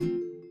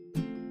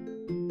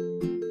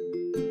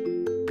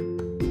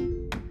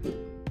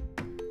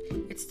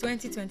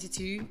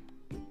2022.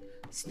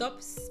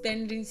 Stop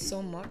spending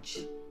so much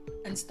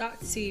and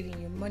start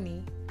saving your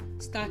money.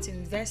 Start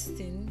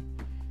investing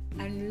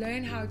and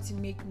learn how to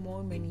make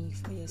more money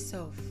for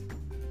yourself.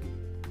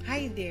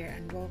 Hi there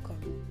and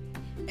welcome.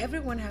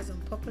 Everyone has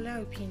unpopular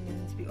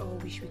opinions. We all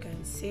wish we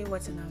can say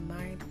what's in our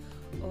mind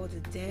all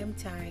the damn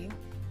time,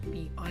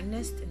 be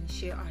honest and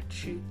share our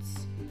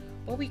truths.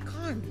 But we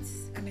can't,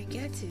 and I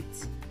get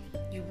it.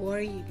 You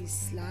worry you'll be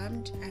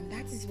slammed, and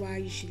that is why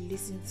you should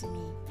listen to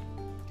me.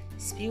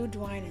 Spilled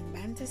Wine and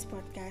Banter's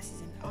podcast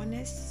is an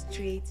honest,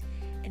 straight,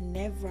 and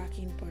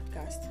nerve-wracking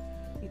podcast.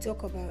 We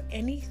talk about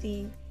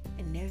anything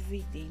and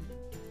everything.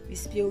 We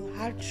spill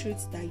hard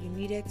truths that you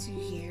needed to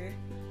hear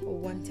or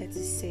wanted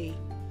to say.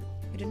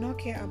 We do not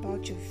care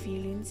about your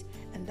feelings,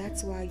 and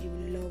that's why you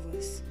love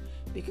us,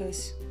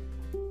 because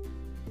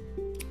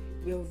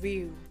we're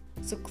real.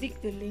 So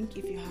click the link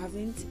if you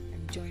haven't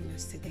and join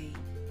us today.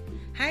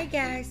 Hi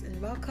guys,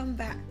 and welcome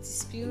back to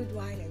Spilled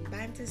Wine and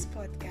Banter's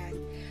podcast,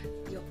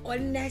 your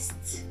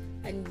honest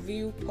and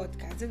real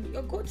podcast.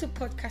 Your go-to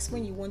podcast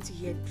when you want to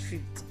hear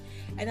truth.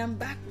 And I'm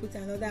back with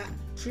another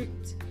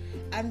truth.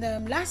 And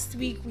last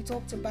week we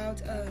talked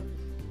about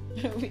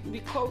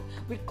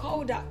we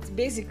called out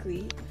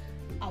basically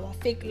our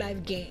fake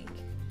life gang.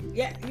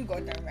 Yeah, you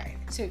got that right.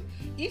 So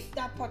if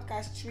that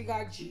podcast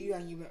triggered you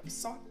and you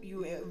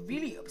were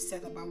really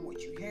upset about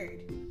what you heard,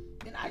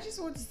 then I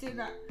just want to say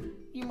that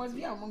you must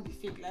be among the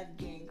fake life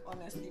gang,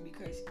 honestly,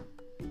 because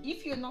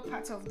if you're not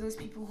part of those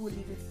people who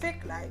live a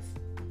fake life,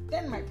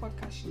 then my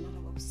podcast should not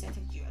have upset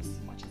you as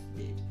much as it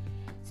did.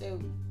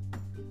 So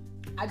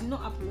I do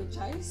not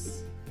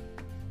apologize.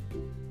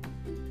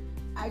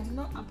 I do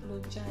not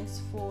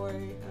apologize for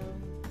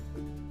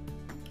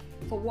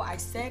what I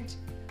said.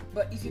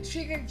 But if it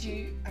triggered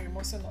you, I am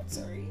also not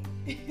sorry.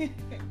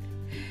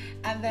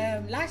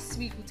 And last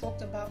week we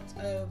talked about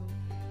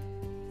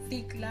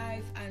fake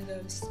life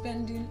and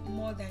spending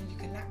more than you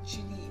can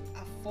actually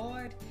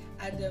afford,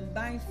 and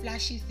buying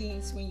flashy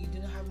things when you do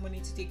not have money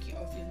to take care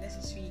of your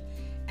necessary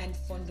and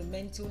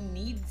fundamental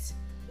needs.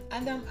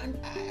 And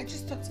I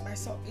just thought to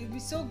myself, it would be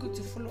so good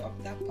to follow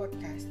up that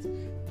podcast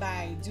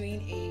by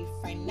doing a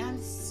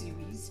finance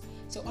series.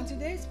 So on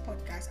today's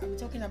podcast, I'll be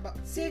talking about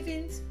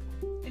savings,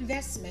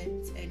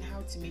 investments, and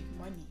how to make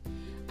money.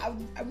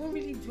 I won't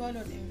really dwell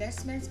on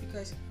investments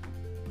because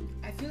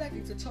I feel like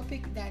it's a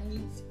topic that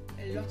needs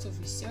a lot of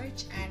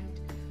research,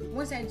 and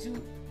once I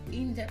do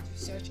in-depth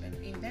research on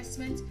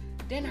investments,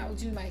 then I'll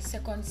do my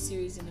second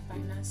series in the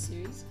finance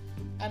series.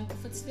 But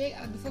for today,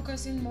 I'll be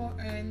focusing more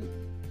on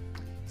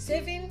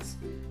savings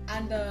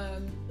and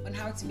on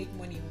how to make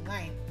money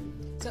online.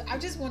 So I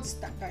just want to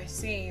start by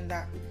saying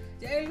that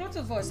there are a lot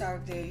of us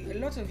out there, a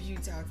lot of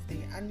youths out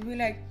there, and we're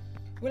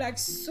like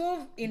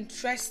so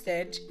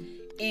interested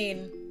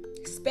in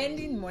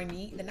spending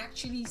money than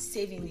actually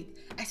saving it.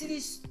 I see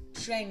these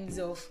trends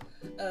of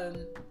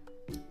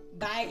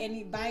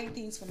buy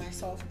things for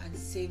myself and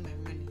save my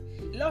money.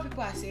 A lot of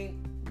people are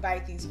saying buy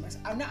things for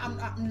myself.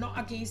 I'm not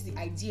against the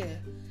idea.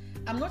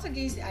 I'm not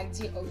against the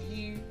idea of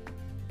you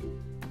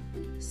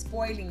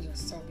spoiling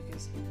yourself,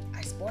 because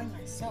I spoil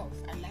myself.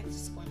 I like to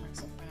spoil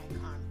myself when I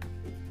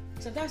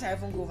can. Sometimes I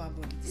even go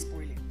overboard with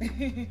spoiling.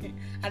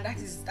 And that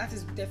is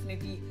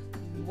definitely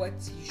what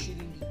you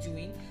shouldn't be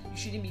doing. You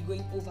shouldn't be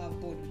going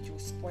overboard with your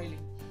spoiling.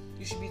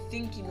 You should be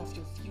thinking of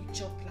your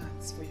future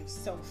plans for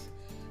yourself.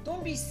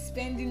 Don't be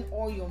spending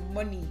all your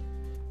money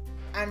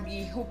and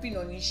be hoping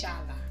on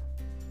inshallah,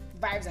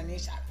 vibes and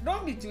inshallah.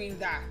 Don't be doing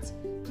that,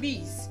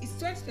 please. It's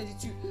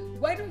 2022.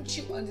 Why don't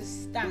you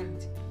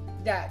understand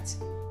that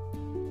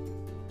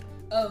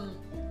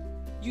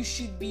you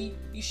should be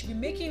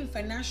making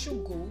financial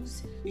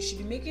goals, you should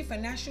be making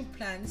financial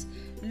plans,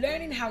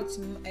 learning how to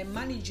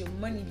manage your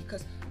money,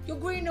 because you're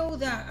growing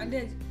older, and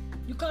then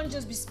you can't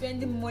just be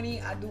spending money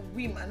at the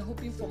whim and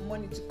hoping for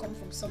money to come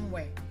from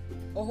somewhere,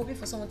 or hoping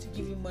for someone to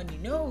give you money.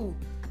 No,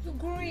 you're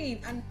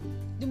growing, and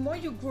the more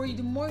you grow,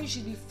 the more you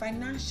should be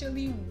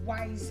financially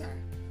wiser,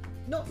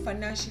 not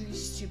financially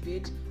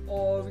stupid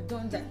or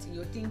redundant in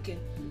your thinking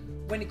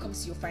when it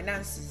comes to your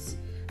finances.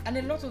 And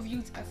a lot of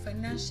youth are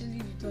financially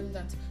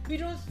redundant. We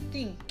don't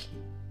think.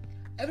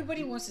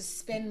 Everybody wants to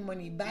spend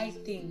money, buy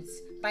things,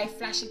 buy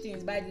flashy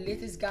things, buy the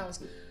latest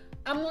gowns.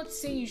 I'm not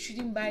saying you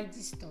shouldn't buy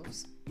these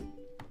stuffs,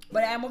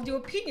 but I am of the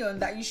opinion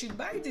that you should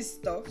buy these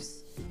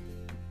stuffs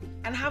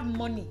and have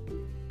money.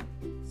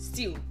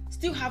 Still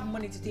have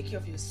money to take care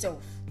of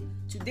yourself.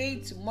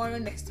 Today, tomorrow,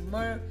 next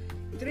tomorrow,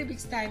 3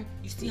 weeks time,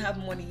 you still have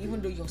money,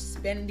 even though you're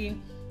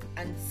spending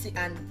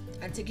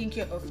and taking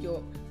care of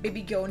your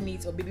baby girl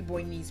needs or baby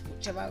boy needs,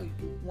 whichever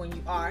one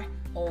you are,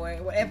 or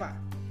whatever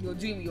you're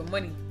doing with your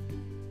money.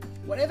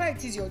 Whatever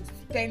it is you're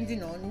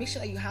spending on, make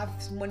sure that you have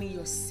money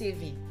you're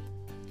saving.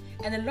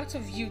 And a lot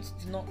of youth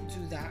do not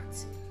do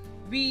that.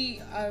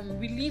 We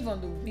live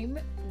on the whim.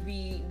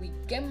 We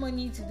get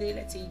money today.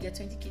 Let's say you get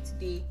 20k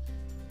today,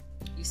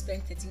 you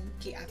spend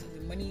 13k out of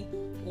the money,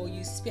 or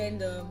you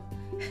spend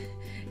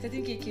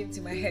 13k came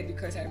to my head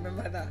because I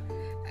remember that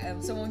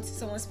someone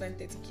spent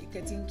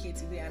 13k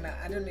today, and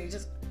I don't know, it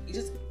just it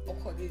just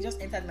occurred. It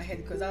just entered my head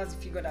because that was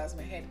the figure that was in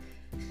my head.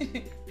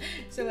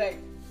 So like,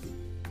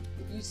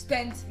 you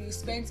spent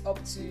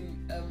up to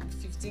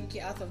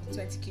 15k out of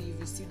the 20k you've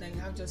received, and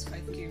you have just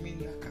 5k remaining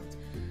in your account.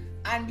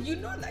 And you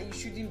know that you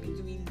shouldn't be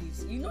doing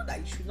this. You know that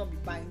you should not be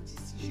buying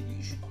this. You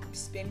should not be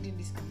spending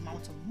this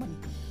amount of money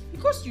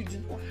because you do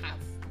not have.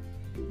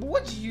 But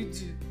what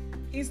do?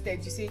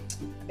 Instead, you say,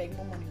 I beg,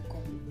 more money will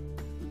come.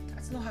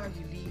 That's not how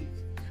you live.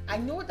 I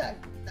know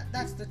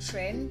that's the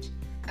trend,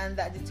 and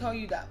that they tell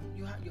you that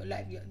your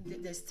life,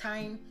 there's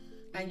time,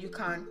 and you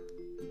can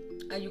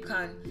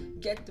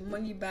get the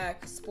money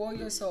back, spoil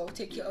yourself,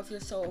 take care of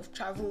yourself,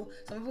 travel.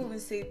 Some people even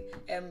say,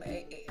 and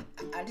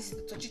this is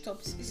a touchy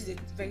topic. This is a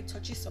very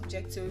touchy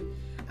subject. So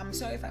I'm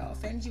sorry if I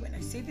offend you when I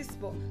say this,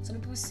 but some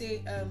people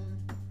say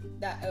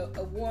that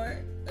a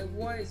war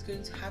is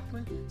going to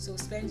happen. So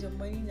spend your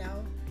money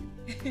now.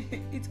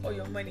 It's all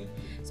your money.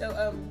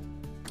 So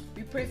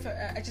we pray for.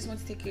 I just want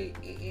to take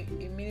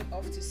a minute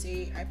off to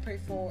say I pray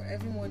for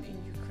everyone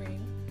in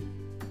Ukraine,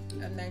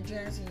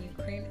 Nigerians in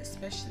Ukraine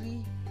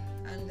especially,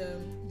 and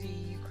the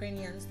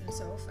Ukrainians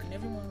themselves, and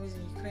everyone who's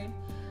in Ukraine.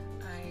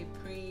 I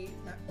pray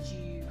that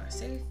you are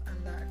safe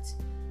and that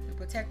you're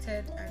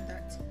protected, and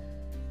that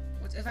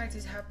whatever it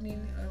is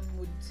happening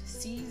would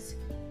cease.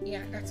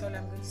 Yeah, that's all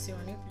I'm going to say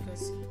on it,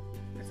 because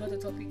it's not a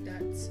topic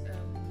that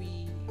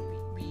we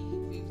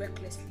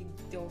recklessly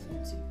delve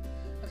into.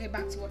 Okay,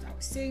 back to what I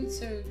was saying.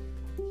 So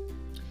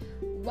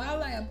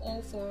while I am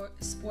all for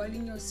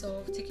spoiling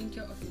yourself, taking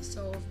care of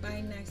yourself,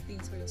 buying nice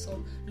things for yourself,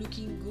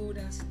 looking good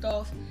and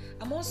stuff,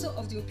 I'm also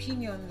of the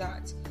opinion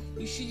that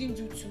you shouldn't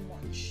do too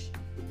much,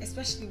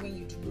 especially when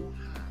you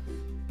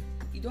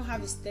don't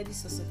have a steady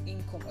source of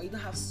income, or you don't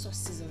have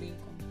sources of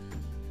income.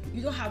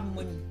 You don't have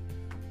money.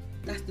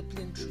 That's the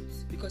plain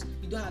truth, because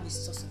you don't have a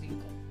source of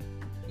income.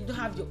 You don't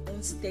have your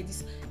own steady.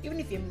 Even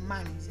if a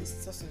man is a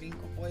source of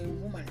income, or a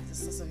woman is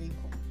a source of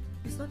income,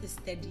 it's not a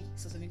steady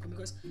source of income,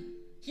 because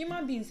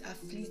human beings are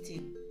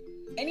fleeting.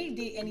 Any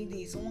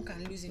day, someone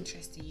can lose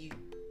interest in you,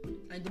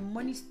 and the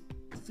money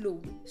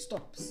flow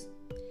stops.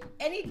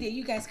 Any day,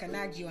 you guys can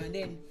argue, and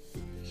then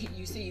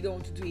you say you don't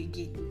want to do it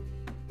again.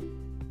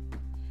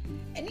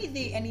 Any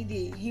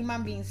day,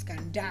 human beings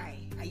can die,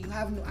 and you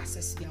have no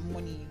access to their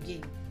money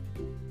again.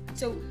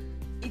 So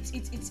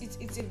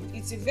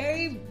it's a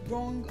very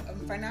wrong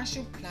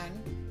financial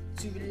plan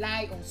to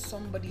rely on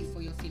somebody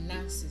for your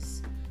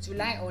finances, to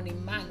rely on a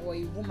man or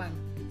a woman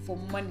for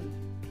money,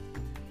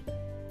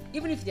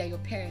 even if they are your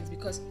parents,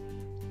 because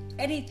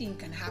anything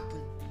can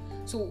happen.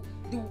 So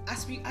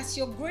as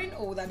you're growing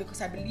older,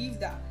 because I believe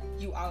that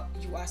you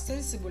are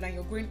sensible and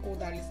you're growing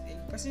older.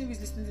 The person who is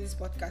listening to this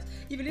podcast,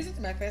 if you listen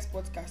to my first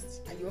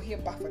podcast and you're here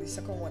back for the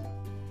second one,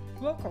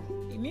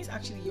 welcome. It means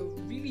actually you're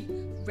really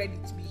ready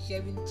to be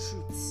hearing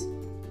truths.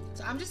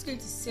 So I'm just going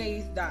to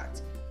say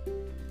that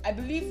I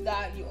believe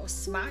that you're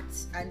smart,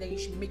 and then you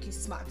should be making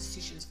smart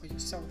decisions for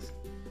yourself,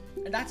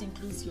 and that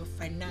includes your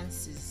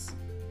finances.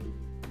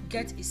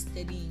 Get a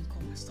steady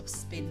income and stop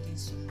spending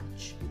so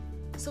much.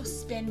 Stop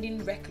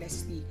spending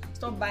recklessly.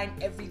 Stop buying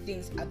everything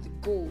at the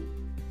goal.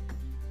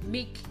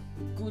 Make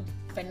good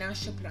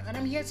financial plan, and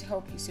I'm here to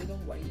help you, so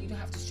don't worry. You don't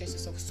have to stress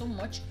yourself so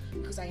much,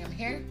 because I am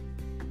here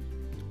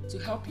to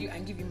help you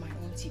and give you my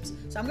own tips.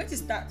 So I'm going to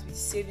start with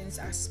savings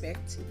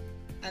aspect,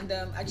 and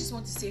I just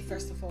want to say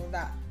first of all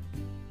that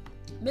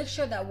make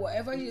sure that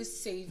whatever you're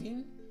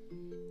saving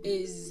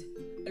is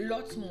a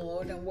lot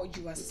more than what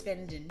you are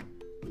spending.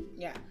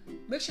 Yeah,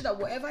 make sure that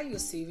whatever you're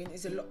saving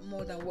is a lot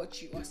more than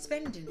what you are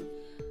spending,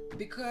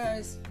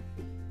 because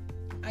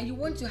and you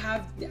want to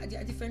have there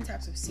are different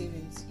types of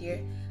savings. Yeah,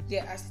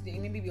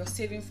 maybe you're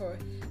saving for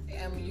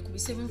you could be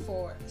saving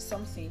for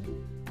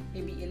something,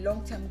 maybe a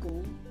long-term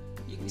goal.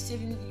 You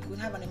could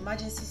have an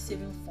emergency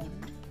saving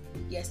fund.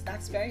 Yes,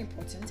 that's very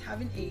important.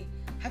 Having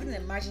an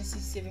emergency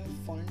saving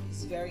fund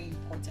is very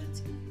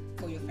important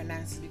for your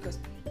finances, because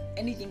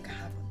anything can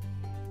happen.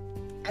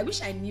 I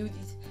wish I knew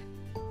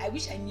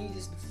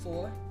this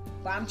before,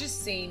 but I'm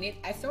just saying it.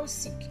 I felt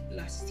sick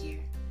last year.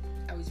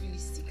 I was really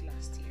sick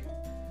last year,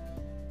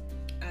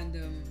 and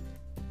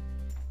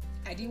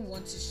I didn't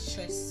want to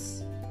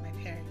stress my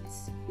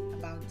parents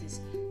about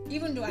this,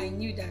 even though I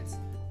knew that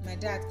my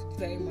dad could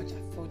very much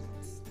afford it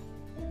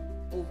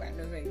over and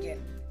over again.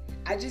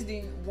 I just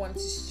didn't want to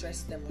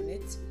stress them on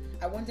it.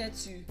 I wanted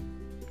to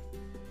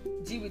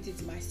deal with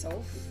it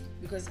myself,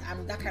 because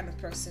I'm that kind of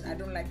person. I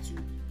don't like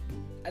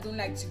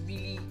to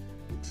really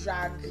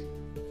drag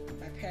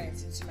my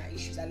parents into my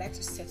issues. I like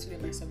to settle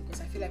it myself,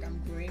 because I feel like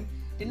I'm growing.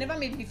 They never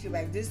made me feel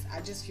like this.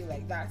 I just feel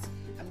like that.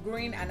 I'm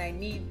growing, and I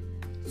need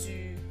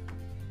to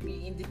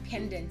be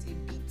independent a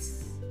bit.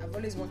 I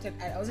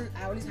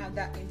always had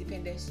that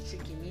independence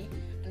streak in me,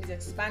 and it's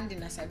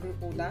expanding as I grow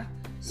older.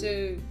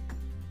 So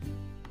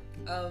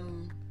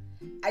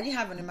I didn't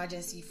have an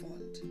emergency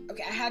fund.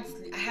 Okay, I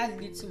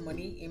had little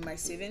money in my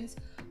savings,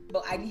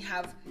 but I didn't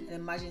have an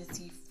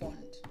emergency fund.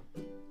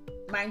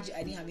 Mind you,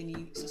 I didn't have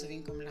any source of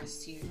income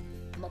last year.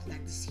 Not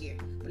like this year.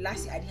 But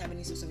last year I didn't have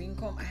any source of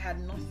income. I had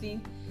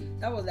nothing.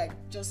 That was like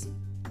just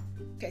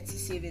petty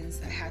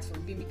savings I had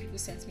from maybe people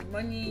sent me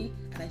money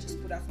and I just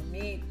put that from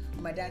it,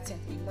 or my dad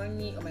sent me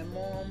money, or my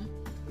mom,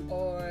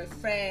 or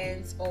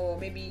friends, or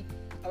maybe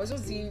I was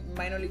just doing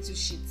minor little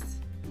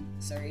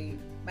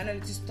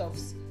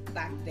stuffs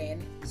back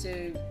then.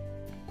 So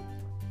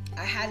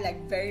I had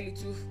like very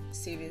little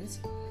savings,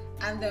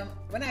 and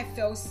when I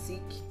fell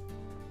sick,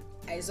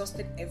 I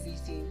exhausted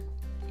everything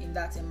in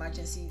that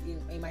emergency,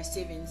 in my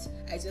savings.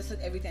 I exhausted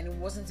everything. It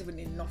wasn't even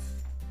enough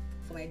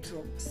for my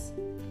drugs.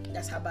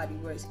 That's how bad it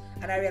was.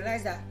 And I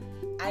realized that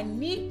I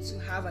need to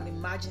have an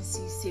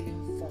emergency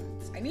saving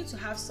fund. I need to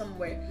have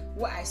somewhere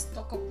where I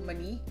stock up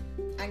money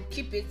and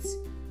keep it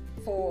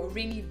for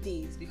rainy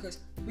days, because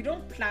we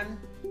don't plan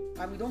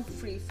and we don't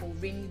pray for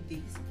rainy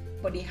days,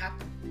 but they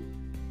happen.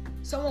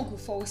 Someone could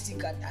fall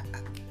sick at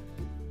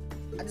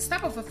the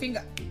snap of a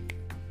finger.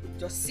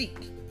 You're sick.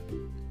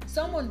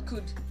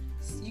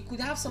 You could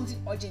have something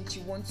urgent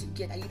you want to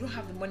get and you don't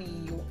have the money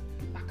in your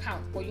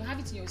account, but you have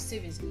it in your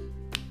savings.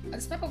 At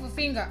the snap of a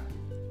finger,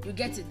 you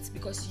get it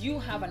because you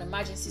have an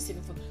emergency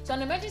saving fund. So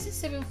an emergency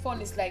saving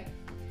fund is like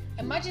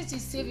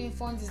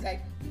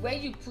where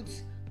you put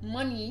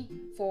money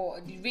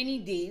for the rainy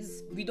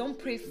days we don't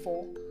pray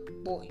for,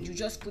 but you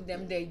just put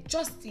them there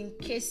just in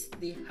case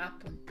they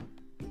happen.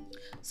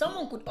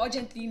 Someone could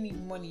urgently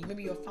need money,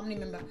 maybe your family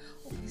member.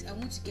 Oh, please, I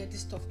want to get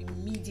this stuff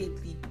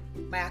immediately.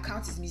 My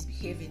account is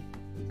misbehaving.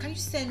 Can you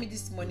send me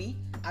this money?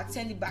 I'll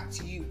send it back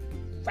to you.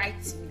 Right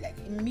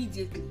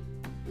immediately.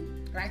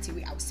 Right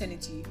away, I'll send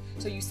it to you.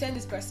 So you send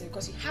this person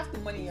because you have the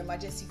money in your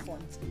emergency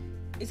fund.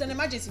 It's an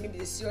emergency, maybe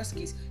it's a serious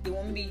case. They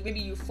won't be, maybe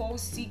you fall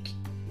sick,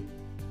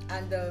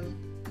 and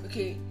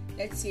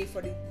let's say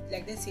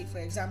for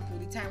example,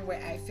 the time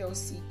where I fell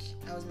sick,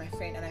 I was my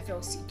friend and I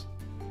fell sick.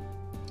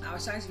 I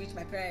was trying to reach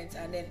my parents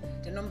and then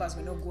the numbers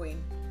were not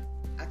going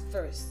at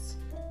first.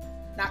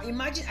 Now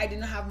imagine I did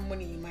not have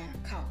money in my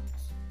account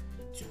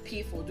to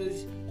pay for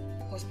those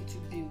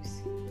hospital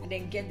bills and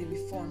then get the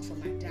refund from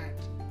my dad.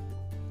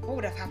 What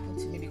would have happened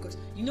to me? Because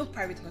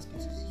private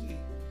hospitals here,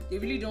 they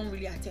really don't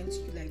attend to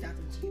you like that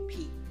until you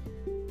pay.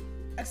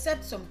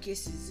 Except some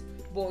cases,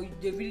 but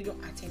they really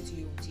don't attend to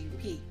you until you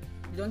pay.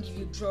 They don't give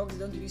you drugs, they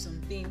don't give you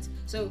some things.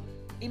 So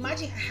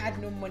imagine I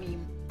had no money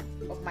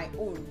of my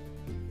own.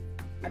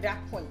 At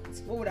that point,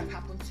 what would have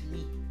happened to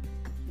me?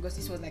 Because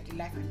this was like a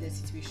life and death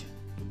situation.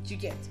 Do you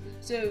get?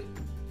 So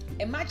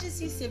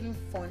emergency saving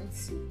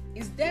funds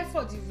is there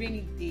for the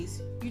rainy days.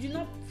 You do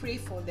not pray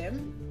for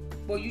them,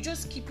 but you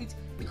just keep it,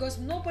 because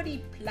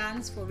nobody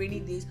plans for rainy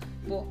days.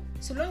 But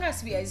so long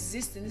as we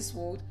exist in this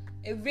world,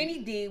 a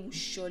rainy day will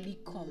surely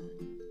come.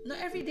 Not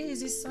every day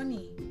is it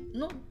sunny.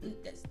 No,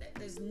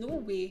 there's no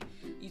way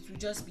it will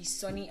just be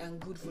sunny and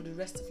good for the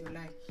rest of your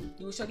life.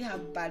 You will surely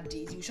have bad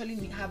days. You will surely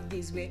have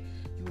days where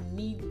you will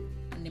need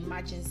an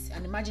emergency.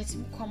 An emergency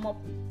will come up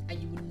and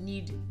you will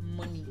need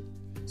money.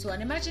 So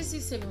an emergency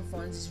saving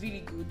fund is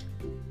really good.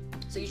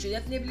 So you should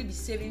definitely be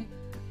saving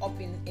up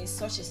in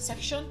such a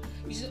section.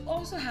 You should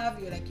also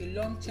have your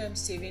long-term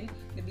saving,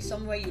 maybe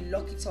somewhere you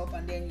lock it up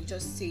and then you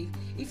just save.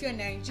 If you're in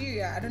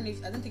Nigeria, I don't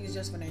think it's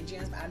just for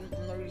Nigerians, but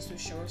I'm not really so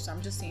sure. So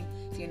I'm just saying,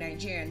 if you're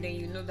Nigerian, then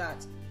you know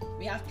that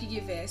we have piggy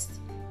vest,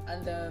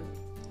 and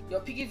your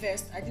piggy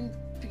vest, I think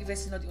piggy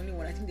vest is not the only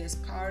one. I think there's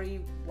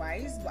Cowrie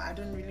Wise, but I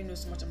don't really know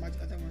so much about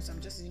the other ones, so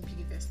I'm just using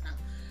piggy vest now.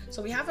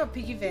 So we have a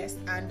piggy vest,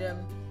 and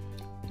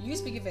you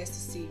use piggy vest to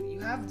save.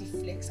 You have the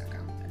flex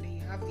account, and then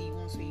you have the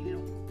ones where you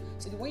lock.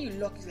 So the one you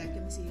lock is let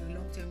me say your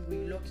long-term goal,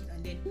 you lock it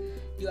and then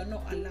you are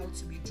not allowed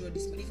to withdraw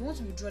this money. If you want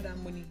to withdraw that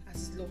money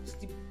as it's locked,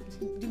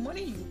 the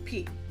money you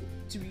pay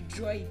to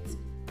withdraw it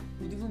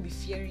would even be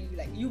fearing you.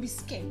 You'll be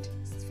scared.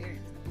 It's fearing,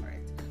 it's not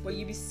correct. But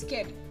you'll be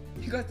scared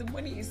because the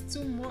money is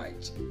too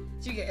much.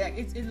 So you get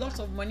it's a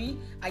lot of money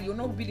and you're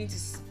not willing to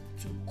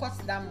cut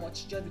that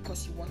much just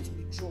because you want to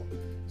withdraw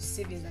the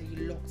savings that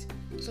you locked.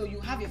 So you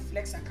have a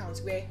flex account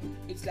where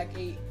it's like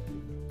a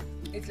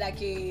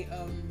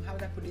how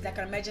would I put it? Like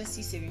an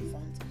emergency saving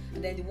fund,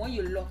 and then the one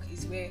you lock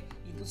is where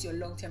you put your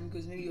long-term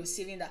goals. Maybe you're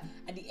saving that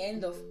at the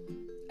end of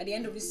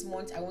this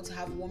month, I want to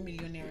have 1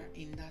 million naira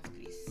in that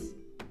place.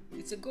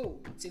 It's a goal.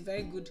 It's a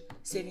very good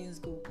savings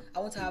goal. I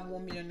want to have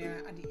 1 million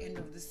naira at the end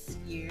of this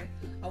year.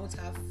 I want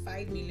to have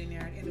 5 million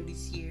naira at the end of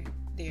this year.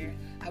 There,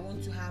 I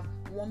want to have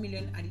 1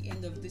 million at the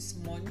end of this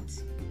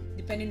month,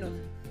 depending on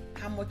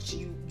how much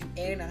you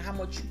earn and how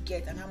much you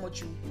get and how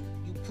much you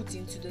put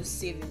into those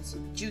savings.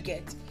 Do you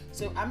get?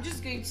 So I'm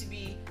just going to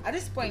be at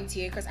this point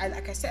here, because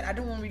like I said, I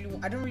don't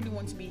really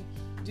want to be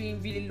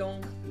doing really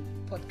long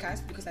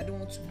podcasts because I don't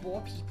want to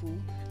bore people,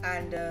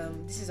 and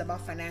this is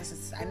about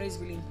finances. I know it's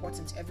really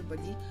important to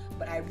everybody,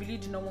 but I really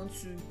do not want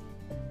to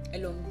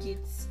elongate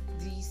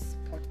these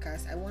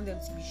podcasts. I want them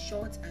to be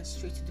short and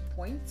straight to the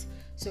point.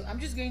 So I'm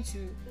just going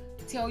to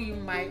tell you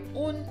my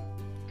own.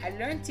 I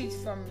learned it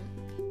from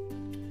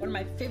one of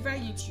my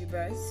favorite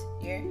YouTubers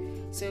here.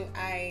 So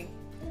I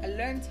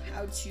learned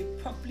how to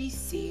properly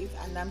save,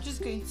 and I'm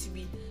just going to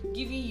be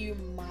giving you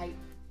my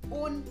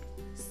own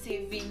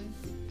saving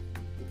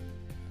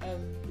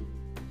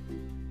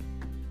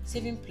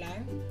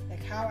plan,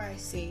 like how I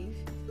save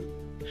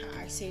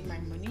my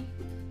money,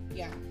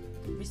 Yeah,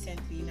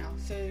 recently now.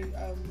 So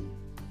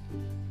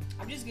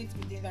I'm just going to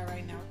be doing that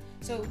right now.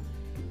 So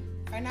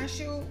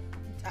financial,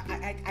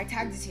 I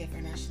tagged this here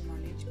financial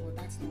knowledge, but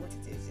that's not what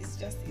it is. It's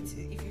just,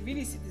 if you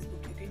really see this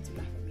book, you're going to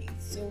laugh at me.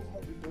 It's so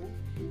horrible,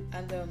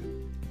 and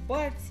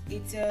but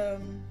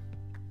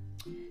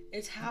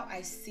it's how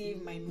I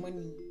save my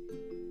money.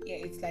 Yeah,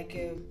 it's like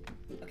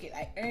okay,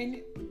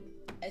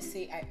 let's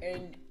say I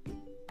earn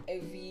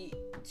every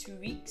 2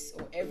 weeks,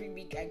 or every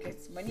week I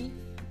get money,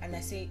 and I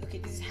say, okay,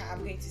 this is how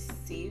I'm going to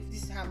save,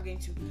 this is how I'm going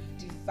to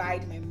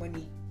divide my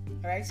money.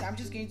 All right, so I'm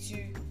going to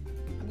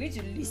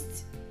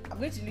list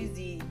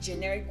the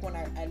generic one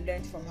I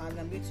learned from her, and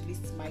I'm going to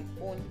list my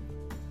own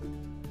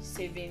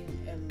saving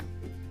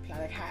plan,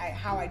 like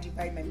how I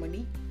divide my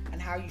money,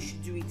 and how you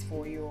should do it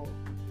so you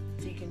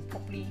can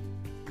properly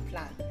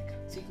plan,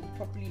 so you can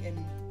properly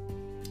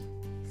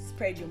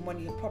spread your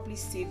money and properly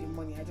save your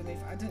money. I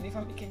don't know if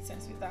I'm making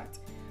sense with that.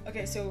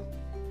 Okay, so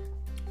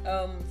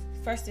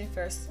first thing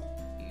first,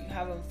 you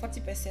have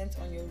 40%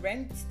 on your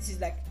rent. This is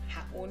like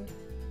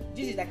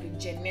a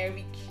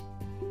generic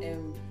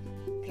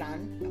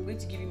plan. I'm going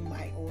to give you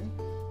my own.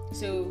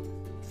 So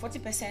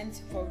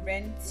 40% for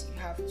rent, you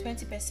have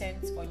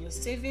 20% on your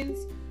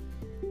savings,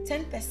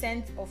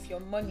 10% of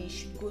your money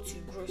should go to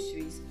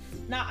groceries.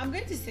 Now I'm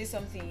going to say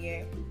something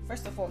here.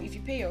 First of all, if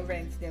you pay your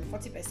rent, then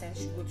 40%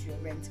 should go to your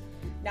rent.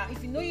 Now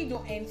if you know you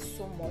don't earn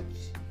so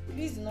much,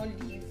 please do not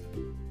live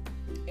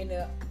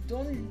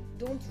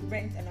don't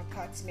rent an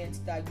apartment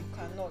that you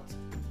cannot,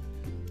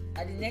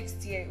 and the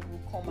next year it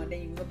will come and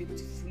then you will not be able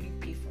to fully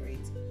pay for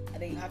it,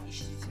 and then you have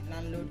issues with your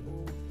landlord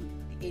or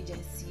the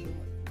agency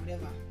or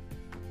whatever.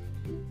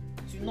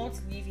 Do not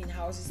live in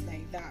houses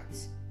like that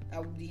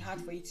will be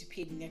hard for you to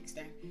pay the next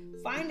time.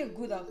 Find a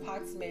good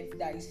apartment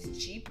that is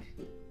cheap.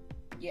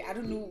 Yeah, I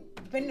don't know,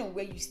 depending on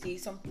where you stay,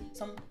 some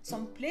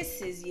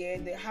places, yeah,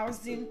 the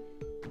housing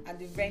and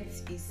the rent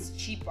is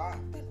cheaper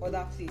than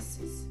other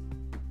places,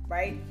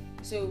 right?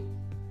 So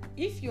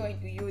if you're in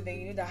Uyo, then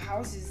you know that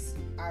houses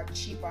are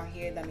cheaper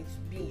here than it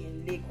would be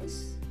in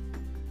Lagos.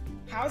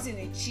 Housing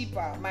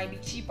might be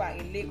cheaper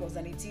in Lagos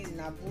than it is in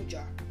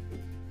Abuja.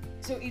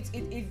 So it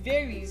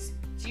varies.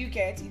 Do you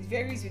get? It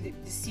varies with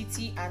the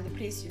city and the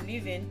place you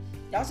live in.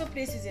 There are also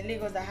places in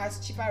Lagos that has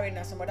cheaper rent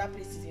than some other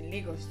places in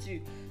Lagos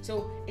too.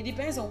 So it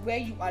depends on where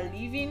you are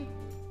living,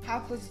 how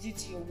close is it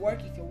to your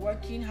work, if you're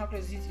working, how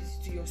close is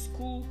it to your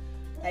school,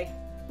 like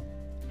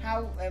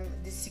how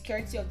the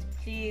security of the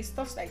place,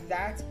 stuff like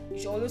that. You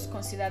should always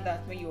consider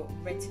that when you're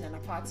renting an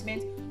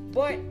apartment.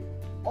 But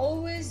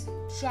always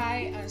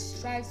try and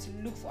strive to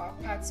look for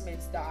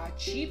apartments that are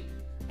cheap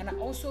and are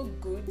also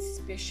good,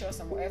 spacious,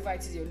 and whatever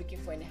it is you're looking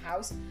for in a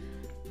house,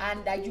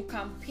 and that you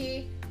can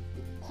pay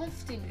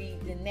comfortably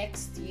the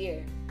next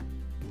year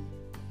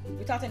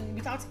without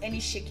any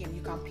shaking.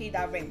 You can pay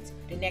that rent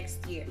the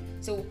next year.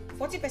 So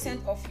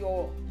 40% of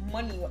your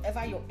money,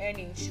 whatever you're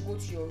earning, should go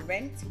to your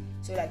rent.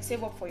 So like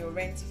save up for your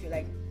rent. If you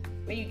like,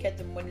 when you get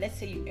the money, let's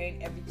say you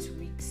earn every 2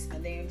 weeks,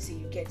 and then say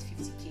you get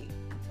 50k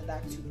for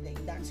that 2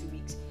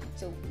 weeks.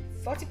 So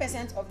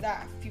 40% of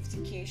that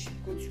 50k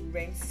should go to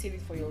rent. Save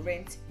it for your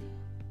rent.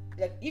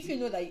 Like if you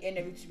know that you earn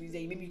every 2 weeks,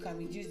 then maybe you can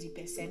reduce the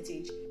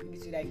percentage maybe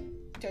to like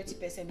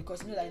 30%,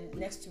 because you know that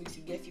next 2 weeks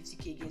you get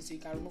 50k again, so you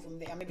can remove from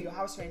there. And maybe your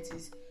house rent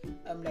is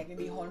like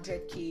maybe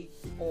 100k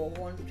or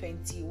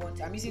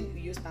 120, I'm using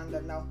your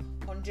standard now,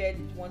 100,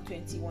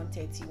 120,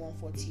 130,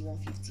 140,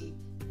 150,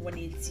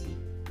 180,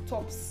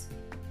 tops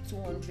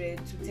 200,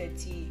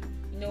 230,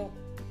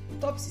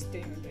 tops is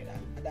 300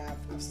 that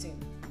I've seen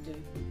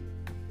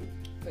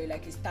for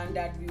like a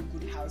standard real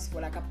good house.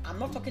 For like, I'm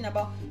not talking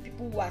about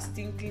people who are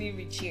stinkingly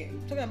rich here.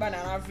 I'm talking about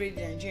an average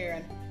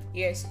Nigerian,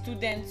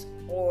 student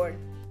or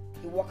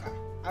a worker,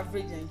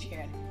 average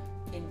Nigerian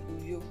in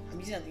Uyo. I'm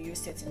using an Uyo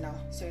setting now,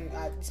 so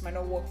this might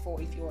not work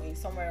for if you're in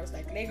somewhere else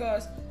like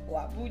Lagos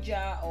or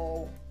Abuja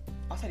or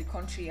outside the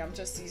country. I'm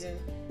just using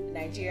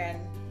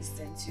Nigerian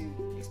system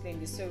to explain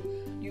this. So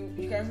you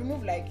can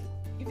remove, like,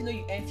 if you know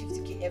you earn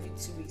 50k every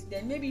 2 weeks,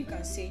 then maybe you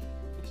can say,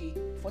 okay,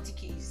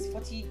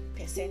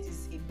 40%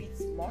 is a bit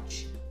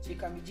much, so you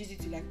can reduce it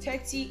to like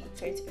 30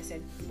 or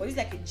 20%. But it's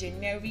like a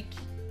generic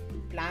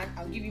plan.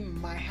 I'll give you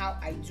how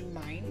I do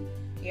mine.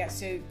 Yeah,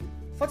 so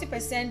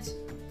 40%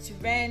 to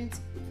rent,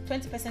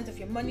 20% of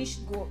your money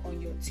should go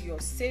to your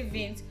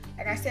savings.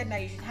 Like I said, now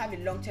you should have a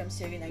long-term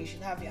saving and you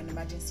should have an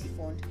emergency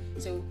fund.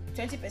 So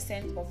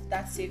 20% of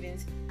that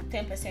savings,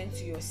 10%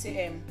 to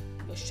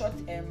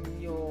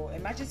your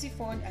emergency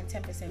fund, and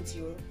 10%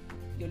 to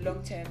your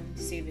long-term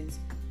savings.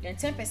 Then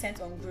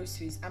 10% on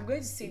groceries. I'm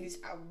going to say this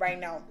right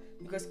now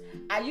because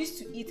I used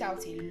to eat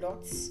out a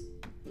lot.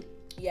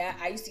 Yeah,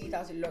 I used to eat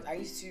out a lot. I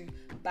used to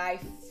buy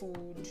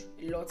food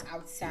a lot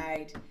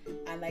outside,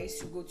 and I used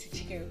to go to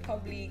Chicken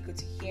Republic, go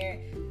to here,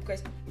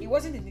 because it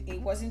wasn't in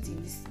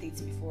this state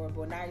before,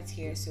 but now it's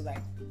here. So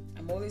like,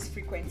 I'm always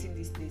frequenting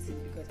these places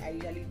because I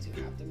usually do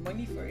have the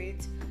money for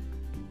it.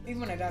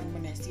 Even when I don't have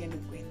money, I still end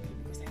up going there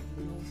because I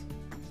love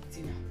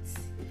eating out.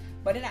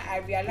 But then I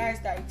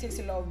realized that it takes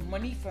a lot of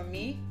money from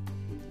me.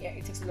 Yeah,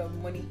 it takes a lot of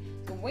money.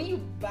 So when you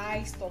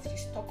buy stuff, you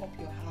stock up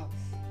your house.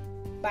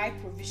 buy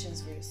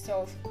provisions for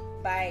yourself,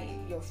 buy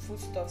your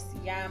foodstuffs,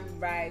 yam,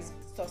 rice,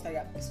 stuff like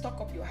that. Stock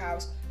up your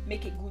house,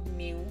 make a good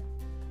meal.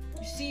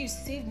 You see, you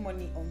save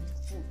money on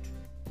food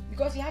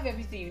because you have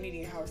everything you need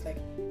in your house. Like,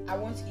 I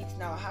want to eat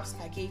now, I have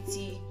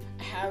spaghetti,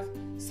 I have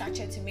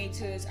sachet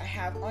tomatoes, I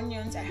have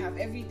onions, I have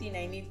everything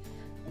I need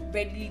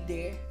readily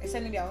there.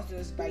 Except maybe I want to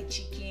just buy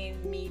chicken,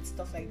 meat,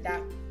 stuff like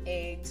that,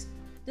 eggs.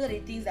 Those are the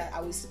things that I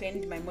will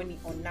spend my money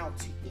on now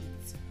to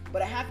eat.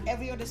 But I have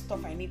every other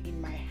stuff I need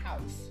in my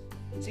house.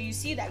 So you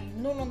see that you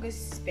no longer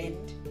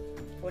spend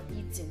on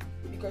eating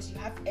because you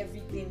have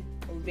everything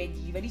already.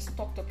 You've already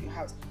stocked up your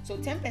house. So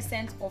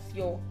 10% of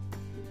your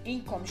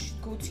income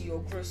should go to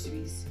your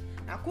groceries.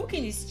 Now,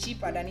 cooking is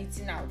cheaper than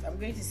eating out. I'm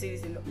going to say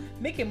this a lot.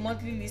 Make a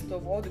monthly list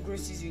of all the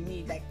groceries you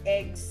need, like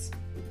eggs,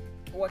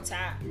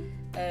 water.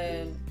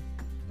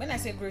 When I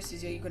say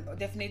groceries, you can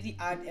definitely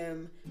add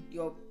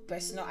your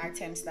personal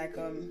items like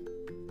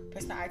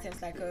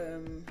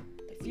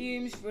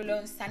perfumes,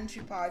 roll-ons,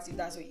 sanitary pads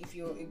if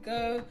you're a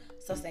girl,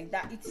 stuff like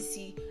that,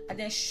 etc. And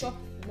then shop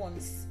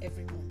once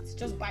every month.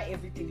 Just buy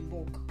everything in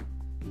bulk.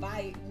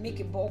 Make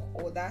a bulk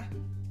order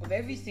of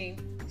everything.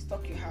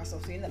 Stock your house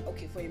up so you know,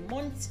 okay, for a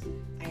month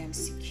I am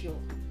secure.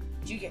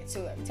 Do you get?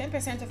 So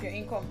 10% of your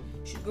income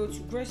should go to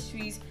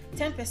groceries,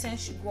 10%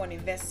 should go on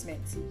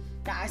investments.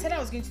 Now, I said I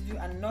was going to do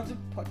another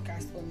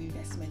podcast on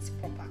investments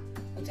proper.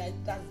 That's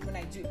when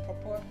I do a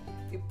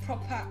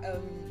proper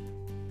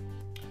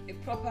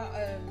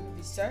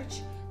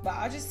research. But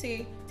I'll just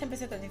say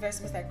 10% on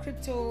investments like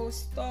crypto,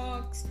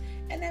 stocks,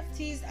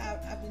 NFTs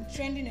have been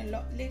trending a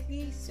lot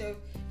lately. So you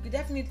could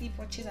definitely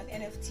purchase an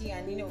NFT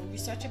and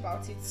research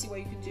about it, see what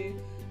you can do.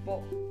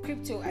 But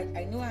crypto,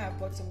 I know I have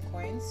bought some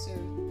coins, so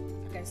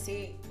I can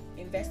say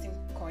invest in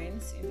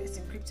coins, invest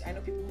in crypto. I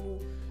know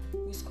people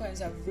whose coins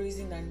have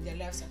risen and their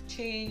lives have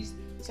changed.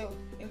 So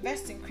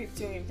invest in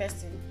crypto,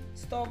 invest in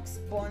stocks,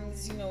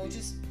 bonds,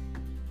 just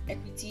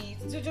equity.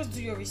 So just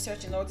do your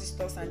research and all these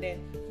stuff, and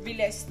then real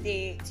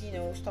estate,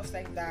 stuff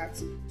like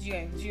that.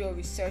 Do your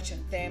research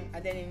on them,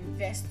 and then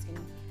invest in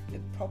a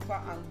proper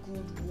and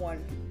good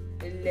one,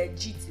 a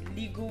legit,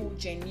 legal,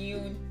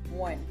 genuine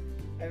one.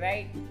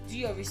 Alright, do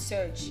your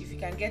research. If you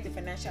can get a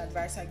financial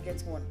advisor,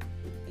 get one.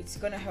 It's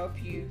gonna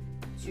help you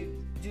to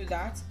do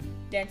that.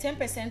 Then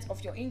 10%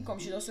 of your income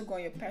should also go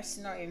on your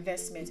personal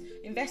investment.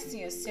 Invest in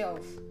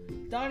yourself,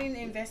 darling.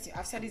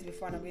 I've said this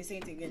before and I'm going to say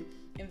it again.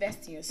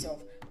 Invest in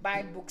yourself.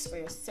 Buy books for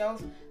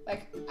yourself.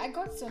 Like, I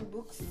got some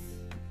books.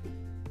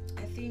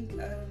 I think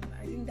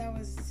that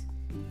was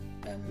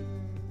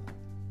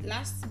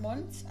last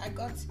month. I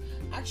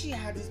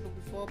had this book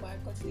before, but I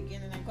got it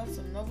again, and I got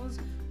some novels.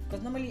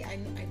 Because normally I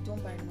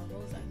don't buy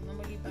novels. I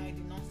normally buy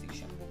the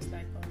non-fiction books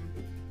like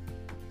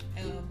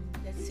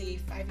let's say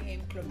 5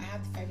 a.m. Club. I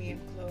have the 5 a.m.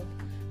 Club.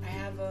 I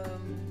have a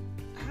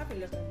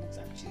lot of books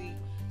actually.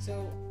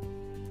 So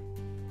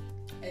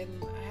I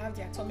have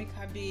the Atomic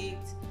Habit.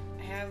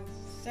 I have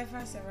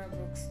several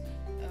books.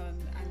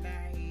 And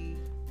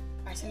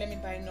I said let me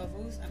buy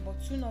novels. I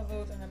bought 2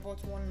 novels and I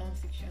bought 1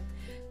 non-fiction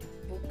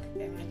book.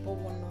 And I bought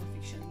 1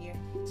 non-fiction here.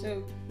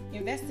 So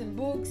invest in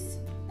books.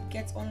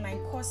 Get online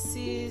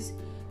courses.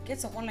 Get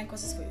some online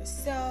courses for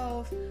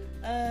yourself.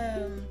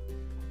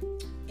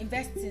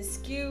 Invest in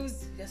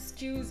skills. There's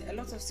skills, a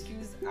lot of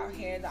skills out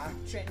here that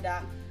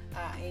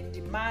are in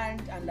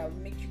demand and that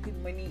will make you good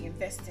money.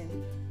 Invest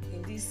in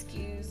these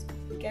skills.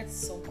 Get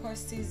some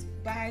courses.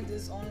 Buy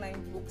those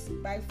online books.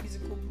 Buy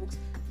physical books.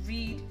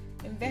 Read.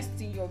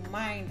 Invest in your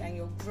mind and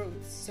your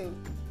growth. So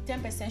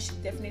 10%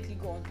 should definitely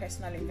go on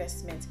personal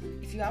investment.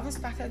 If you haven't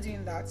started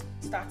doing that,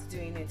 start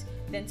doing it.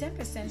 Then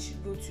 10%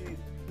 should go to,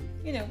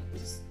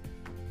 just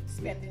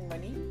spending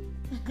money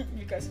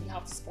because you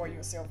have to spoil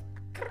yourself.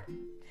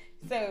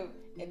 So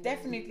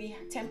definitely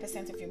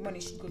 10% of your money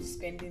should go to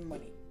spending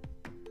money.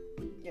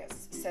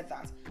 Yes, said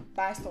that.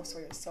 Buy stocks for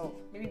yourself.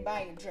 Maybe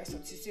buy a dress or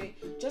two. So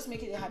just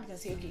make it a habit and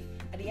say, okay,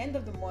 at the end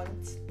of the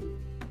month,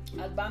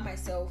 I'll buy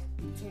myself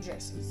 2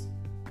 dresses.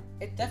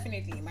 It's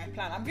definitely my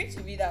plan. I'm going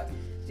to read out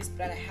this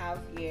plan I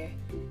have here.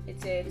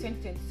 It's a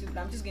 2022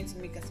 plan. I'm just going to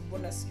make as a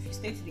bonus. If you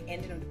stay to the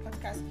ending of the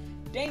podcast,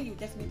 then you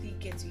definitely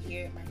get to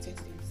hear my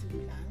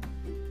 2022 plan.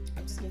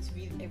 I'm just going to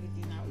read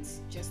everything out,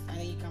 and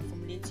then you can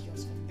formulate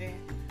yours from there.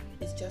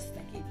 It's just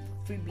like a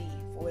freebie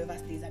for whoever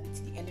stays at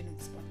the ending of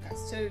this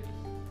podcast. So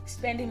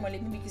spending money,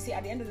 maybe you can say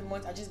at the end of the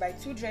month I just buy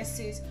 2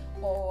 dresses,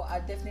 or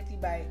I'll definitely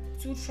buy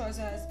 2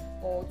 trousers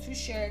or 2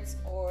 shirts,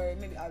 or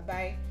maybe I'll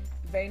buy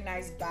a very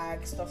nice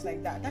bag, stuff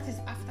like that. That is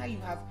after you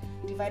have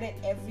divided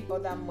every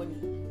other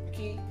money.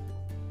 Okay,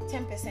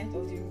 10%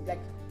 of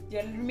the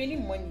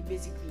remaining money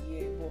basically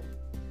here, but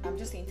I'm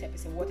just saying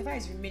 10%. Whatever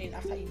is remaining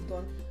after you've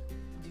done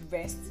the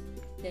rest,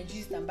 then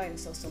use it and buy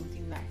yourself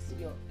something nice.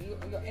 Your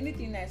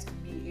anything nice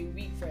could be a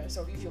wig for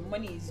yourself. If your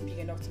money is big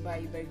enough to buy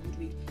a very good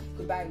wig, you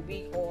could buy a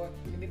wig, or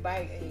maybe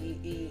buy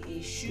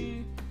a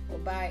shoe, or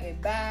buy a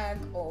bag,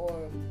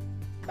 or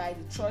buy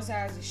the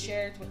trousers, the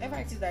shirt, whatever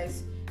it is that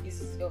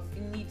is of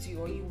need to you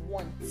or you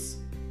want. It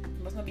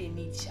must not be a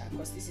need,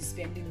 because this is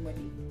spending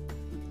money.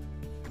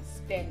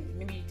 Spend.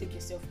 Maybe you take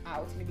yourself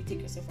out. Maybe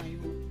take yourself and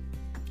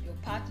your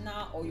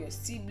partner or your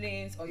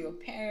siblings or your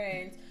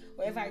parents,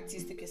 whatever it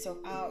is, take yourself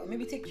out, or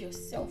maybe take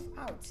yourself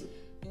out,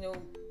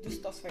 do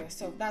stuff for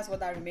yourself. That's what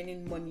that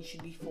remaining money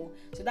should be for.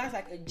 So that's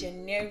like a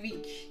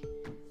generic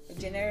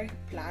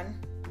plan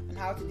on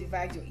how to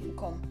divide your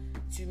income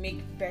to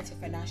make better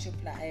financial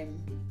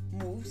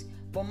moves.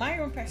 But my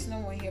own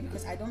personal one here,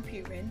 because I don't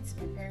pay rent,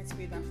 my parents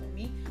pay that for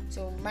me,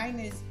 so mine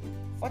is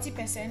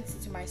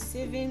 40% to my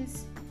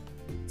savings,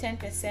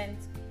 10%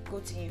 go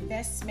to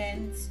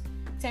investments,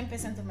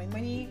 10% of my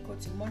money go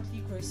to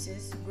monthly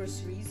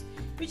groceries,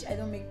 which I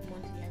don't make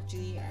monthly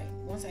actually.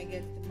 Once I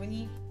get the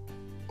money,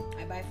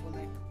 I buy for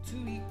like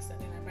 2 weeks and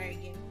then I buy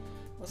again.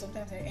 But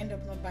sometimes I end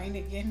up not buying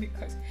again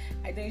because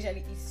I don't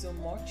usually eat so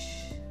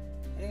much.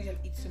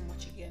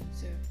 Again.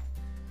 So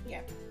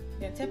yeah.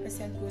 Then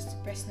 10% goes to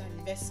personal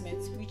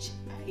investments, which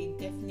I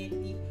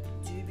definitely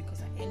do because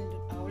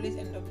I always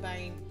end up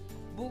buying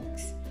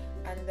books,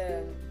 and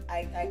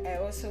I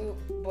also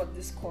bought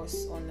this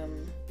course on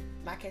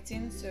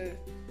marketing, so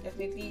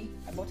definitely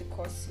I bought a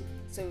course,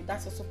 so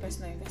that's also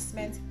personal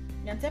investment.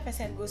 Then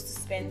 10% goes to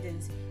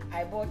spendings.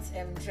 I bought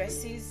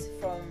dresses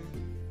from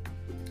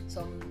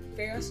some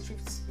various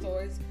thrift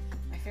stores.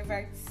 My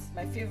favorite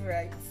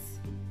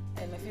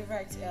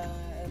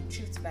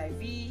Thrift by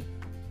V.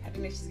 I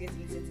don't know if she's going to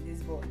listen to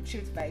this, but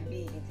Thrift by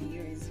V in the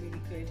year is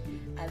really good.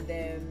 And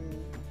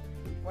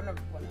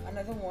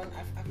another one,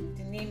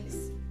 the name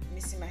is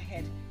missing my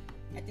head.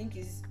 I think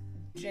is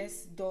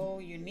Dress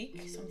Doll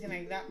Unique, something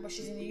like that. But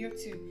she's in the year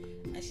too,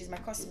 and she's my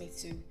classmate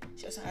too.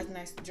 She also has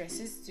nice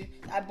dresses too.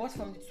 I bought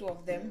from the two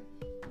of them.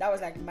 That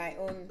was like my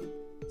own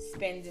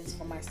spendings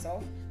for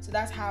myself. So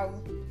that's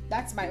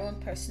my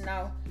own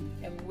personal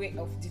way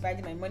of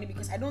dividing my money,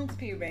 because I don't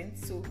pay rent.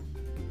 So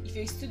if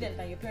you're a student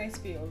and your parents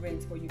pay your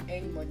rent, but you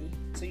earn money,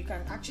 so you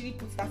can actually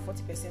put that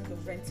 40%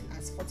 of rent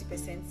as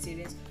 40%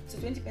 savings. So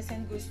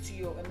 20% goes to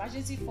your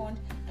emergency fund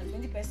and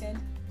 20%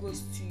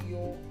 goes to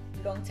your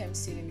long-term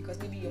saving, because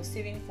maybe you're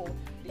saving for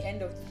the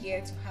end of the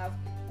year to have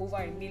over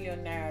 $1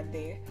 million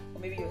there,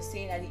 or maybe you're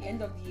saying at the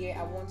end of the year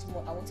I want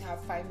to have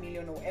 5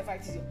 million or whatever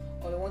it is,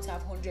 or you want to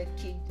have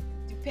 100k,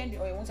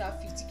 or you want to have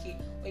 50k,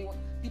 or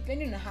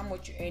depending on how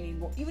much you're earning.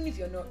 But even if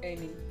you're not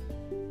earning,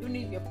 even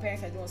if your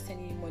parents are the ones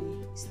sending you money,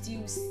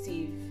 still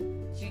save.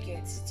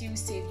 Still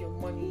save your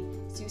money,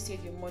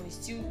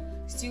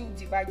 still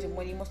divide your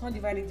money. You must not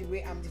divide it the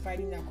way I'm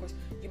dividing now, because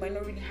you might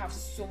not really have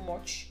so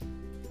much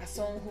as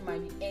someone who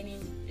might be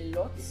earning a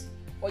lot,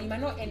 or you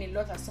might not earn a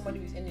lot as somebody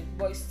who's earning,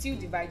 but still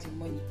divide your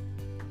money.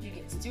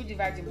 Still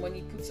divide your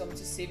money, put some to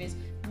savings,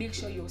 make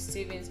sure your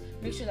savings,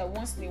 make sure that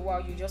once in a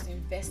while you just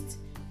invest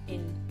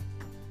in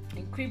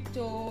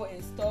crypto,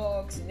 in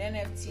stocks, in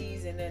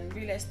NFTs, and then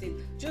real estate.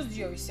 Just do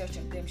your research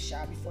on them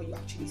before you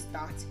actually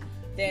start.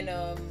 Then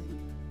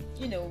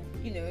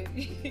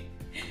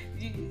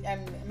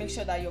make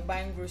sure that you're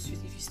buying groceries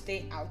if you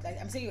stay out. Like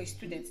I'm saying, you're a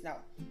student now.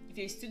 If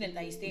you're a student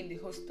and you stay in the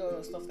hostel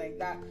or stuff like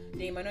that,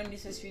 then you might not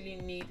necessarily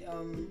need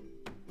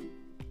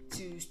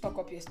to stock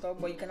up your stuff,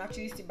 but you can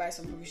actually still buy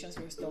some provisions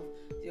for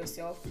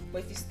yourself.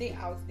 But if you stay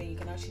out, then you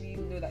can actually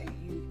know that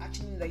you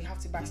have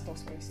to buy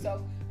stuff for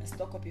yourself and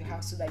stock up your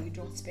house so that you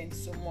don't spend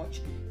so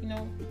much.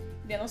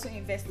 Then also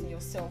invest in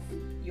yourself,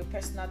 your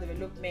personal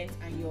development,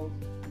 and your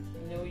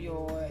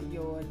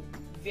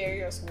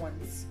various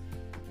wants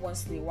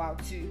once in a while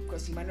too,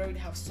 because you might not really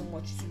have so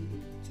much to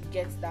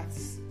get that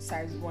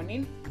size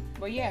running.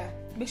 But yeah,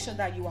 make sure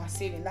that you are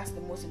saving. That's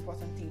the most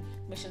important thing.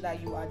 Make sure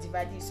that you are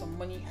dividing some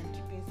money and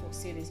keeping for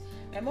savings.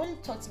 My mom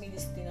taught me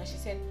this thing, and she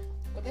said,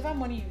 whatever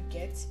money you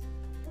get,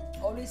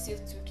 always save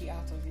 2k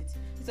out of it.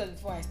 This was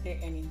before I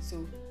started earning,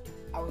 so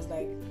I was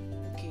like,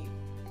 okay,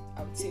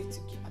 I would save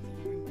 2k out of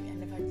every money. I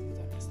never did it,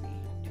 honestly. I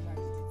never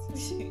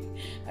did it.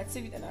 I'd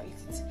save it and I'll eat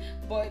it.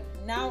 But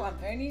now I'm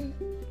earning,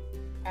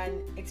 and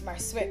it's my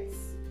sweats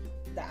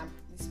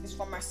it's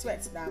from my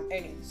sweats that I'm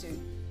earning. So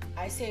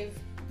I save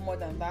more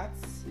than that.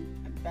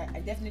 I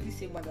definitely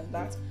save more than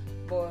that.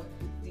 But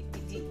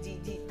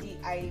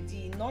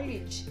the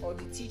knowledge or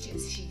the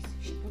teachings she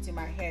put in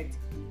my head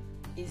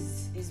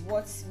is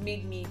what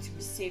made me to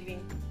be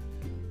saving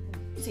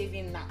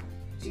now.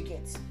 You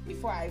get,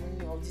 before I even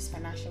knew of this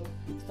financial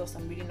stuff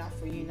I'm reading out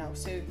for you now.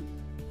 So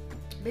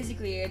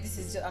basically, I'm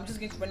just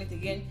going to run it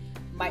again.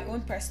 My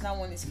own personal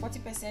one is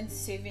 40%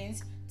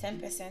 savings,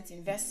 10%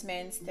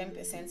 investments,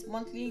 10%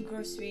 monthly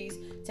groceries,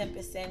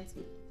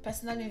 10%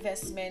 personal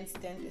investments,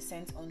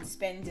 10% on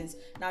spendings.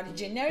 Now the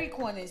generic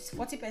one is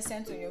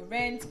 40% on your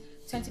rent,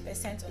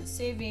 20% on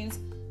savings,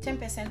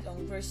 10%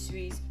 on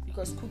groceries,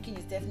 because cooking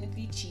is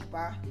definitely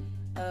cheaper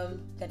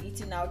than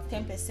eating out,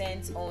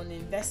 10% on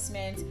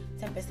investment,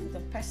 10%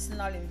 on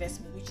personal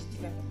investment, which is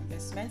different from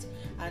investment,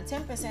 and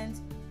 10%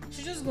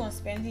 should just go on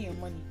spending your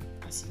money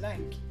as you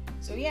like.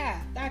 So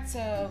yeah, that's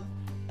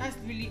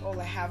really all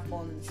I have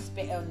on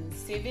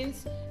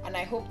savings, and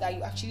I hope that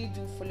you actually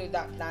do follow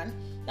that plan.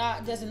 Now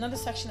there's another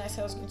section I said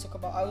I was going to talk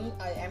about.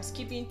 I am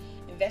skipping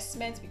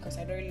investment because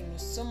I don't really know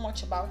so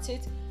much about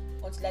it.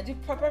 Until I do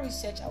proper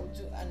research, I will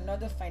do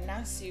another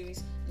finance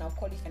series, and I'll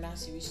call it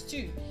finance series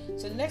 2.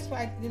 So the next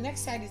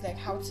side is like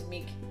how to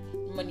make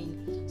money.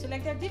 So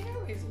like there are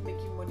different ways of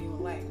making money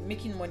online,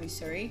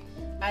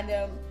 and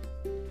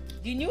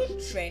the new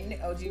trend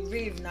or the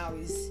rave now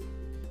is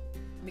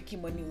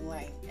making money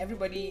online.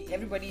 Everybody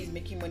is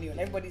making money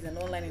online. Everybody's an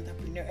online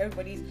entrepreneur.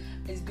 Everybody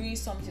is doing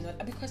something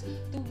because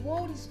the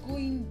world is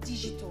going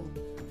digital,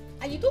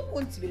 and you don't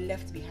want to be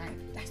left behind.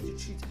 That's the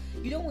truth.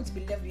 You don't want to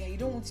be left behind. You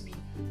don't want to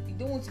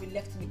be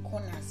left in the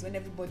corners when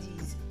everybody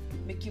is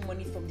making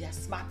money from their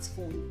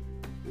smartphone.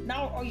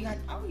 Now all you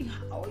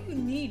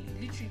need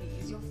literally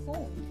is your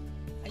phone,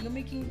 and you're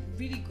making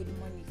really good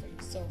money for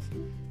yourself.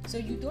 So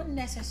you don't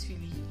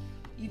necessarily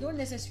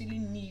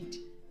need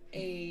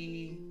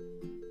a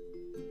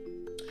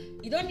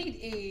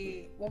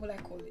what will I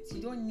call it?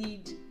 You don't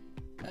need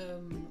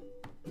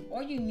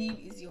all you need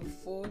is your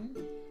phone,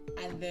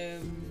 and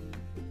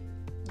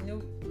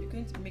you're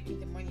going to be making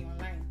the money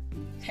online.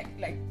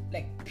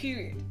 Like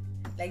period.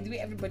 Like the way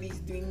everybody is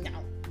doing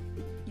now.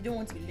 You don't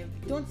want to be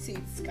left. Don't say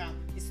it's scam.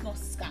 It's not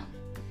scam.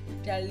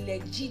 There are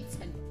legit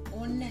and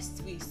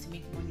honest ways to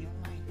make money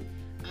online,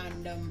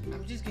 and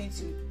I'm just going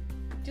to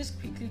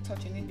quickly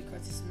touch on it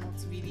because it's not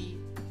really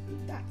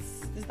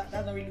that's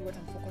not really what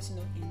I'm focusing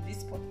on in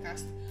this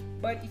podcast.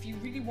 But if you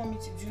really want me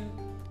to do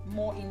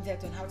more in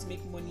depth on how to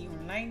make money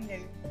online,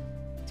 then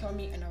tell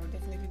me, and I will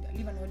definitely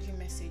leave an audio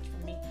message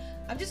for me.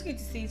 I'm just going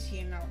to say it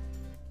here now.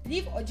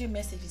 Leave audio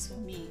messages for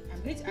me.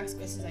 I'm going to ask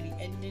questions at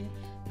the ending.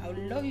 I would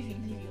love if you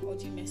leave your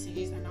audio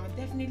messages, and I'll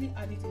definitely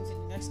add it into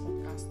the next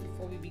podcast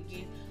before we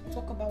begin.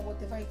 Talk about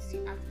whatever it is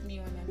you asked me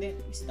on, and then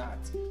we start.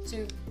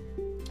 So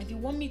if you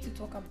want me to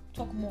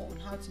talk more on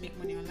how to make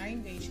money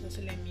online, then you should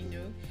also let me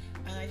know.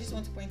 And I just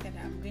want to point out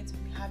that I'm going to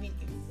be having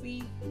a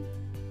free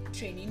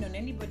training on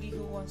anybody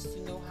who wants to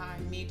know how I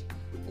made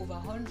over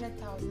 100,000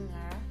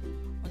 naira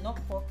on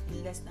Upwork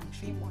in less than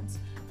 3 months.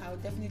 I will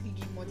definitely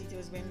give more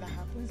details when that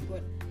happens.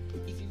 But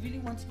if you really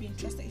want to be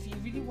interested, if you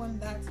really want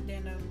that,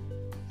 then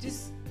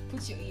just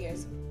put your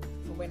ears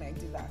for when I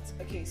do that.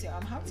 Okay, so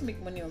how to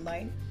make money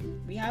online.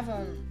 We have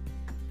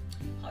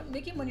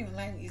making money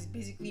online is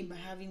basically by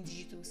having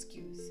digital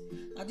skills.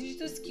 Now,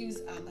 digital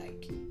skills are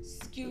like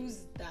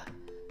skills that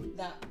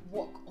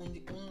work on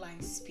the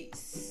online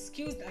space,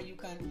 skills that you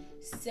can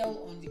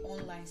sell on the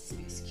online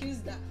space,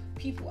 skills that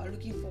people are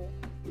looking for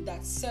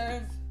that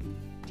serve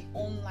the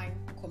online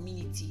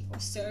community or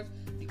serve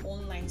the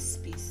online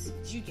space.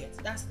 Do you get?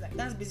 That's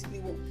basically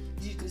what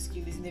digital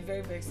skill is in a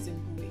very, very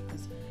simple way,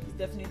 because it's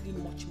definitely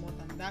much more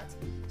than that.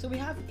 So we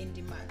have in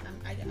demand,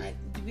 and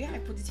the way I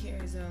put it here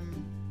is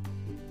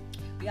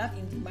we have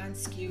in-demand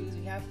skills,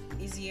 we have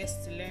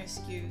easiest to learn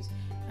skills,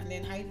 and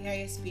then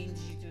highest paying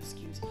digital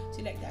skills.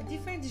 So like there are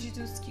different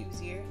digital skills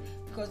here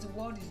because the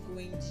world is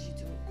going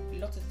digital. A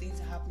lot of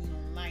things are happening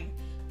online.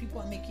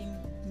 People are making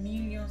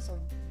millions of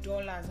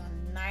dollars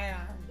and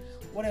naira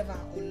and whatever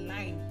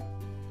online,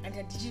 and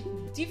there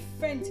are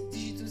different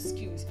digital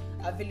skills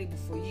available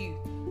for you.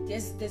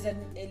 There's a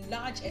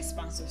large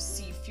expanse of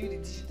sea through the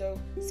digital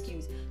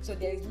skills. So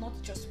there is not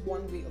just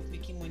one way of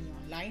making money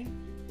online.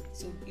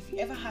 So if you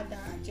ever had that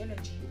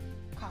ideology,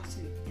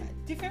 cancel it. There are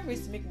different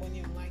ways to make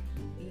money online,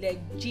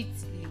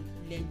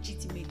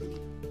 legitimately,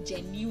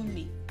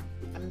 genuinely.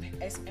 I'm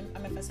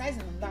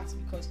emphasizing on that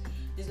because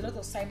there's a lot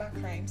of cyber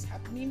crimes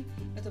happening.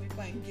 A lot of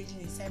people are engaging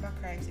in cyber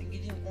crimes,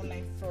 engaging in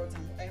online frauds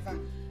and whatever.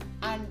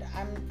 And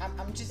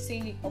I'm just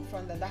saying it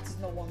upfront that is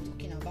not what I'm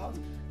talking about.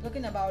 I'm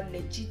talking about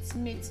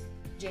legitimate,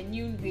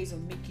 genuine ways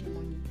of making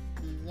money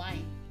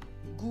online,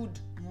 good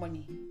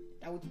money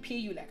that would pay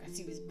you like as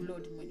if it's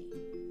blood money.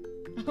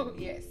 Oh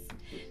yes.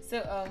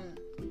 So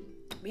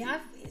we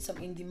have some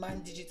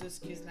in-demand digital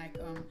skills like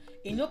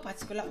in no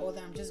particular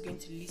order. I'm just going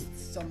to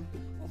list some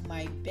of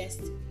my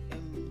best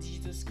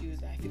digital skills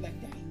that I feel like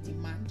they're in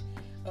demand.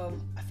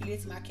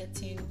 Affiliate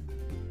marketing,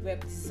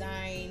 web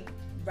design,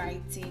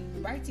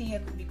 writing here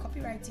could be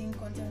copywriting,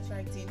 content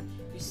writing,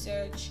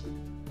 research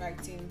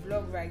writing,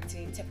 blog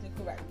writing,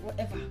 technical writing,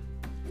 whatever,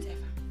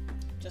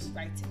 just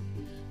writing.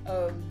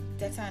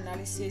 Data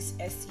analysis,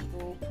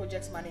 SEO,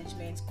 project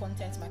management,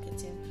 content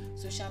marketing,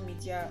 social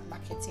media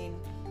marketing,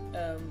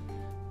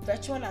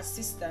 virtual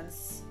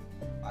assistants.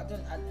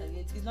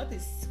 It's not a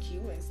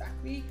skill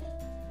exactly,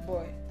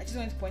 but I just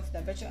want to point out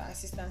that virtual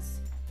assistants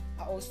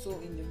are also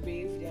in the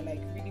rave. They're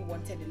like really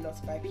wanted a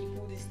lot by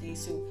people these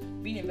days. So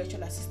being a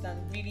virtual assistant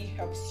really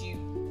helps you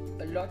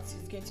a lot. It's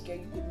going to get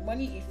you good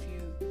money if you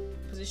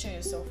position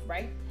yourself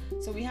right.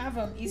 So we have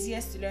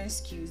easiest to learn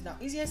skills. Now,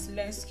 easiest to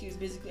learn skills,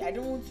 basically, I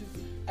didn't want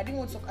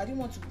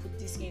to put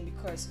this in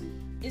because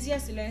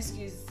easiest to learn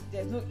skills,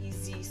 there's no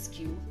easy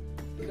skill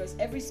because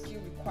every skill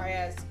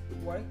requires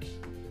work,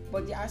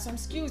 but there are some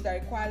skills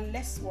that require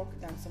less work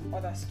than some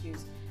other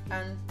skills.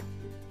 And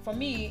for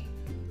me,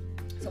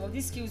 some of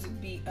these skills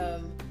would be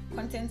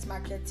content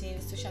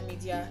marketing, social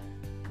media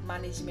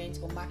management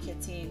or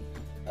marketing,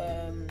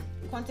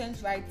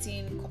 content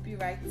writing,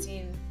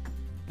 copywriting,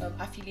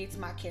 affiliate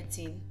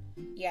marketing.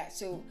 Yeah,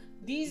 so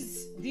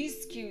these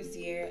skills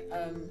here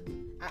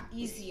are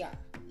easier.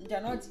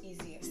 They're not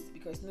easiest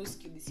because no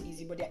skill is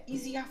easy, but they're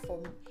easier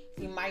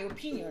in my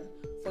opinion,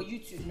 for you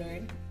to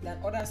learn than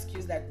other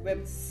skills like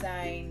web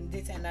design,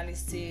 data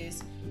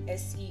analysis,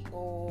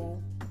 SEO,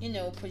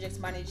 project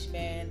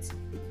management,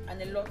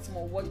 and a lot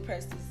more,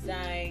 WordPress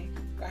design,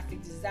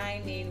 graphic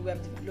designing,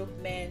 web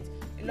development,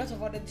 a lot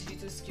of other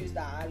digital skills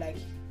that are like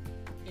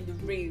in the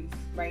rave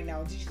right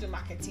now, digital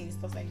marketing,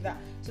 stuff like that.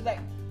 So like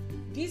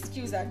these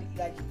skills are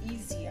like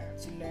easier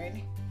to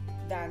learn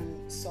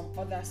than some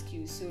other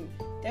skills. So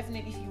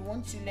definitely, if you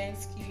want to learn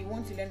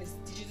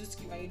a digital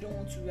skill and you don't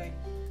want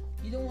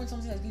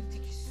something that's going to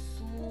take you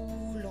so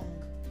long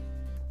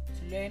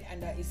to learn,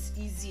 and that it's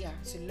easier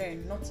to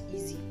learn, not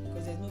easy,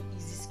 because there's no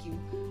easy skill,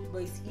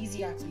 but it's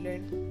easier to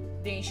learn,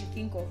 then you should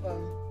think of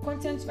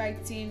content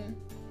writing,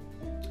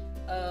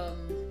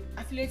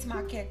 affiliate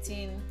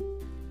marketing,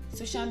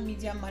 social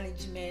media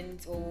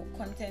management, or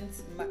content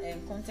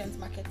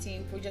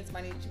marketing, project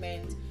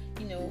management.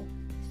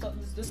 So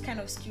those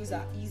kind of skills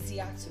are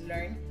easier to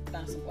learn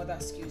than some other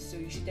skills. So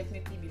you should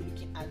definitely be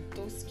looking at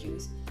those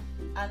skills.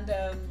 And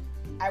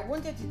I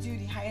wanted to do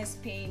the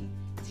highest paying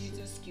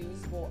digital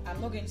skills, but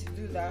I'm not going to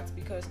do that,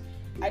 because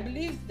I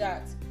believe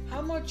that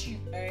how much you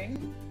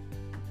earn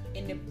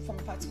from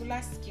a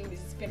particular skill is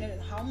dependent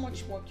on how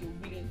much work you're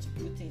willing to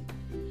put in.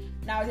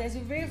 Now, there's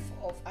a wave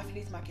of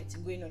affiliate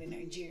marketing going on in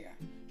Nigeria.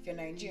 If you're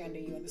Nigerian,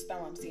 then you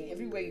understand what I'm saying.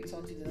 Everywhere you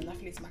turn to, there's an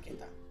affiliate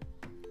marketer.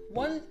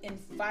 1 in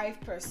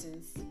 5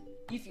 persons,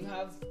 if you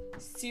have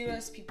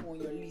serious people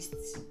on your list,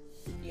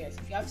 yes,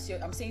 if you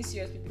have I'm saying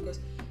serious people because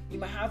you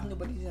might have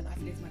nobody who's an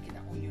affiliate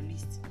marketer on your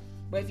list.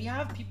 But if you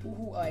have people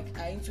who are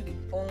into the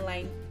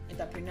online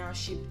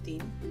entrepreneurship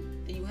thing,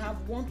 then you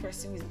have one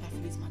person who is an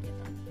affiliate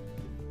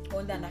marketer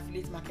under an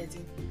affiliate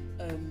marketing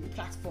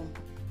platform,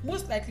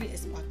 most likely a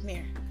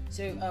partner.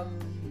 So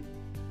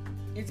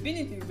it's been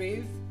in the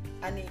rave,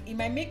 and it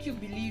might make you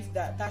believe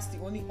that that's the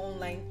only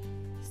online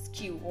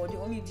skill or the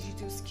only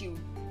digital skill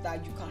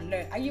that you can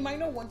learn, and you might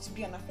not want to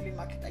be an affiliate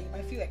marketer. You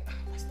might feel like,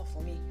 that's not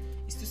for me,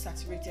 it's too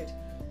saturated,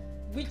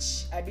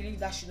 which I believe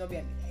that should not be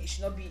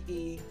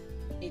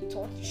a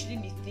thought. You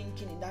shouldn't be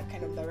thinking in that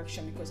kind of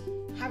direction, because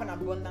have an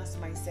abundance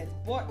mindset.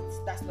 But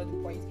that's not the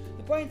point.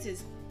 The point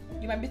is,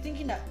 you might be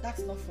thinking that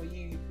that's not for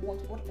you. What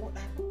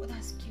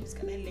other skills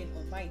can I learn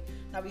online?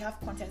 Now we have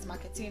content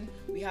marketing,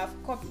 we have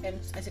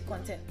content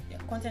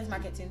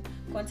marketing,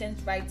 content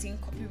writing,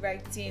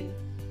 copywriting.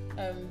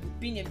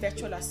 Being a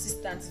virtual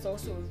assistant is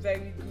also a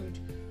very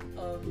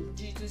good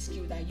digital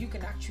skill that you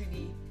can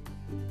actually.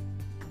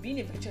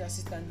 Being a virtual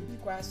assistant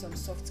requires some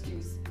soft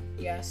skills,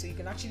 so you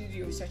can actually do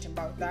your research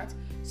about that.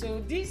 So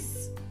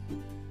these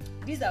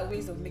are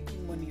ways of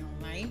making money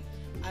online,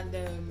 and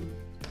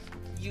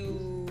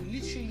you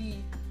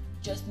literally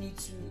just need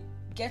to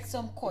get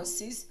some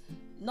courses.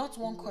 Not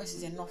one course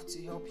is enough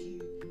to help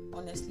you,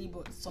 honestly,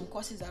 but some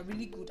courses are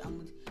really good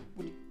and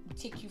would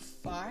take you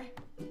far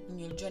in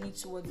your journey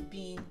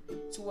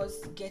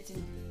towards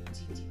getting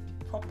the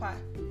proper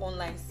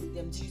online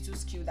digital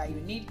skill that you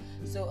need.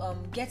 So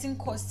getting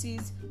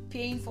courses,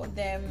 paying for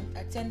them,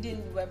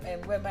 attending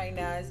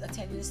webinars,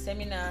 attending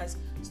seminars,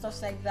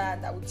 stuff like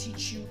that will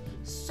teach you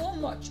so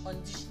much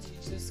on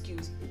digital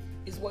skills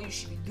is what you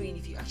should be doing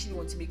if you actually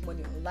want to make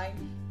money online.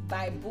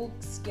 Buy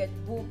books, get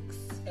books,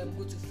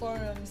 go to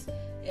forums,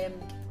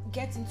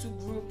 get into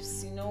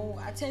groups,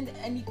 attend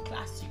any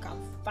class you can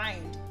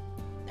find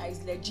that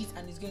is legit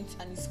and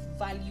is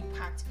value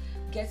packed.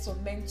 Get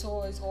some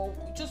mentors, or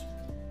just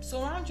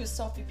surround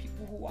yourself with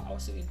people who are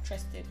also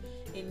interested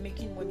in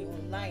making money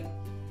online,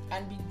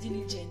 and be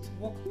diligent,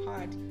 work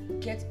hard,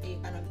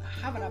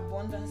 have an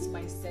abundance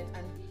mindset,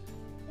 and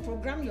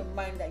program your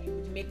mind that you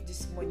would make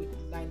this money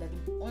online, that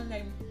the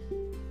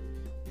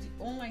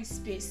online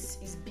space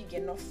is big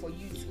enough for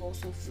you to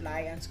also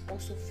fly, and to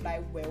also fly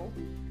well,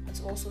 and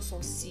to also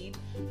succeed,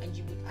 and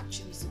you would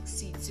actually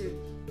succeed. So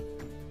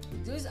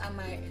those are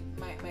my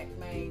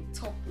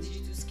top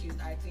digital skills,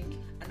 I think,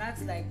 and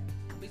that's like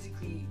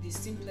basically the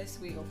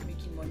simplest way of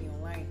making money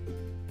online,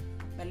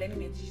 by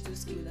learning a digital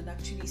skill and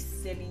actually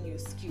selling your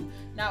skill.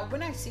 Now,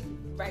 when I say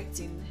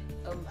writing,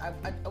 I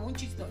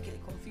want you to not get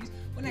confused.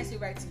 When I say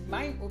writing,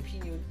 my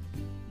opinion,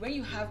 when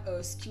you have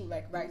a skill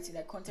like writing,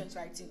 like content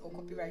writing or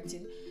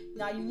copywriting,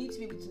 now you need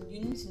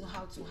to know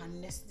how to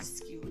harness the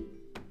skill,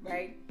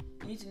 right?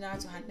 You need to know how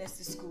to harness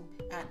the skill,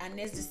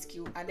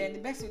 and then the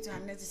best way to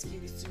harness the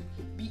skill is to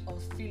be on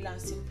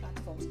freelancing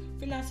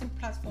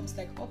platforms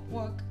like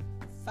Upwork,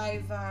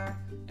 Fiverr,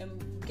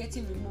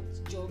 getting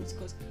remote jobs,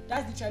 because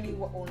that's literally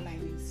what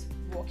online is,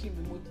 working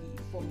remotely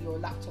from your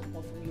laptop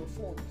or from your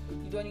phone.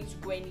 You don't need to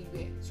go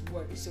anywhere to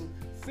work. So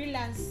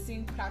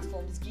freelancing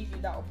platforms give you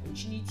that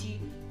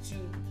opportunity to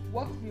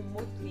work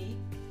remotely.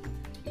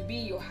 You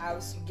be in your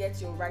house, you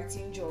get your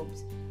writing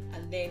jobs,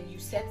 and then you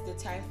set the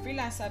time.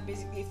 Freelancers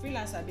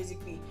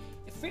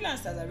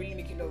are really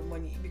making a lot of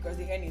money because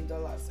they earn in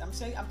dollars. I'm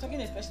talking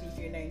especially if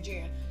you're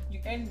Nigerian, you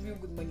earn real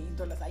good money in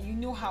dollars, and you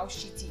know how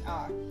shitty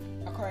our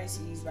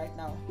currency is right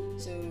now.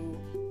 So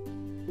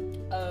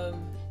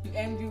you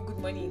earn real good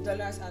money in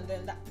dollars, and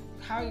then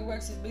how it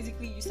works is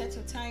basically you set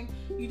your time.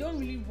 You don't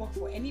really work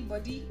for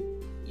anybody.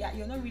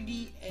 you're not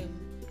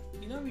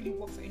really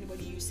work for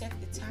anybody. You set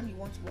the time you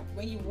want to work,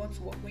 when you want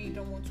to work, when you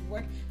don't want to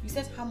work. You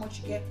set how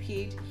much you get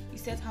paid. You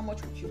set how much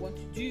you want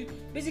to do.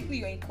 Basically,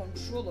 you're in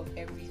control of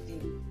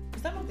everything.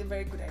 Is that not a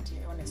very good idea?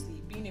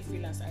 Honestly, being a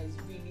freelancer is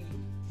really,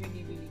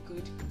 really, really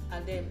good.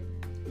 And then,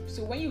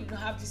 so when you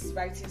have this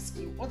writing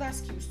skill, other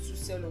skills to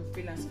sell on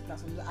freelancing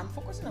platforms. I'm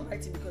focusing on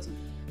writing because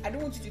I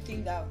don't want you to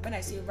think that when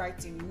I say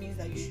writing, it means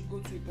that you should go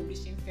to a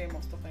publishing firm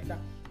or stuff like that.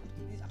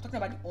 I'm talking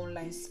about the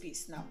online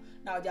space now.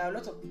 Now, there are a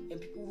lot of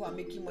people who are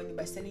making money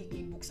by selling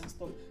ebooks and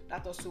stuff.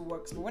 That also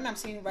works. But when I'm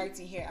saying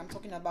writing here, I'm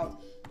talking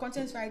about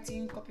content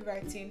writing,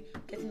 copywriting,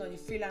 getting on a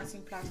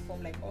freelancing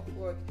platform like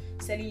Upwork,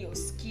 selling your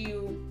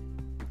skill,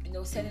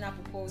 sending out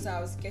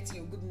proposals, getting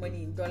your good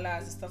money in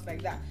dollars and stuff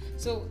like that.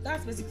 So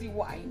that's basically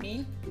what I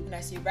mean when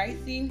I say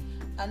writing.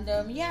 And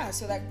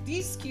so like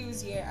these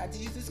skills here are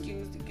digital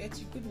skills to get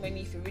you good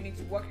money if you're willing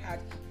to work hard,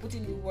 put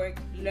in the work,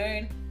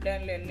 learn.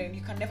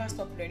 You can never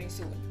stop learning.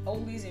 So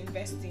always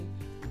investing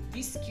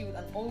this skill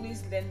and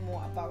always learn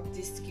more about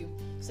this skill.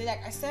 So like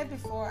I said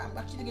before, I'm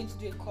actually going to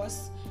do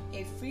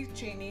a free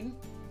training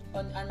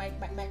and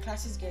my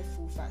classes get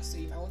full fast. So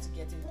if I want to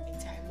get in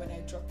time when I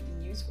drop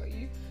the news for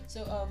you.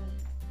 So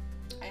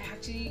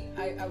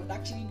I would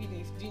actually be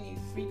doing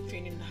a free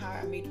training on how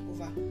I made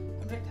over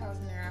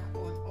 100,000 naira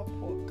on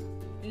Upwork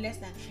in less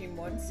than 3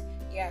 months.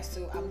 Yeah,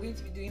 so I'm going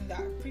to be doing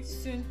that pretty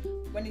soon.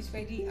 When it's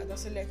ready, I'll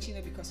also let you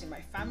know because you're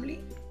my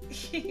family.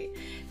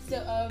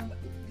 So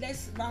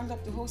let's round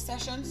up the whole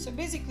session. So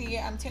basically,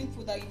 I'm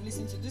thankful that you've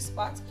listened to this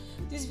part.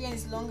 This video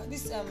is long.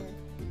 This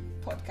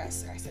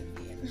podcast, I said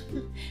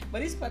again,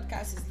 but this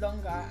podcast is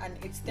longer and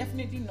it's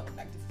definitely not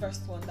like the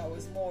first one that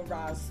was more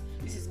raz.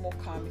 This is more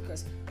calm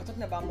because we're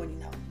talking about money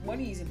now.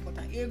 Money is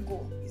important,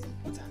 ego is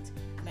important,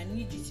 and I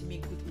need you to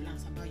make good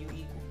plans about your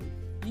ego.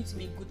 You need to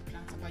make good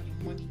plans about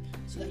your money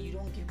so that you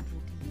don't get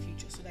broke in the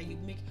future, so that you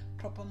make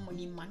proper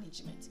money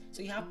management.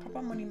 So you have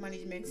proper money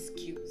management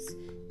skills.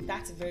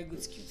 That's a very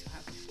good skill to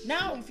have.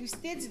 Now, if you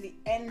stay to the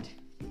end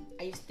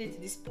and you stay to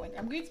this point,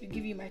 I'm going to be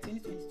giving you my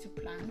 2022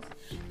 plans,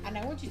 and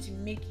I want you to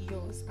make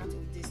yours out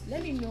of this.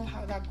 Let me know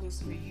how that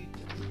goes for you,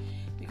 though,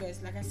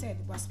 because like I said,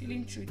 we're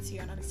spilling truth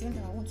here, and at the same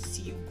time I want to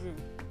see you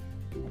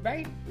grow.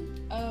 Alright?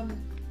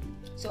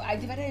 So I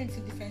divided into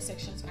different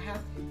sections. I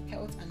have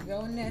health and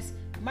wellness.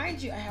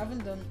 Mind you, I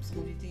haven't done some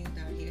of the things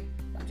down here,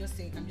 but I'm just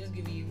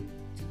giving you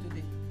to do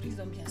them. Please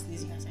don't be as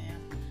lazy as I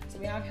am. So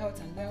we have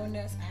health and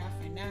wellness, I have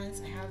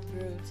finance, I have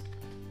growth,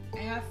 I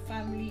have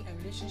family and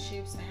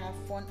relationships, I have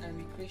fun and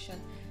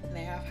recreation, and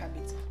I have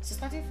habits. So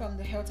starting from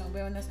the health and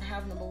wellness, I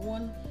have number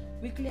 1,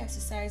 weekly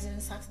exercising,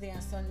 Saturday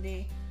and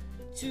Sunday.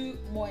 2,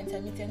 more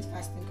intermittent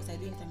fasting because I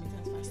do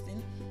intermittent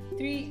fasting.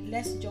 3,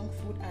 less junk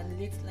food and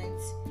late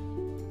night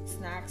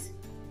snacks.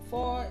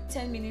 4,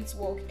 10 minutes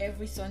walk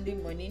every Sunday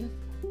morning.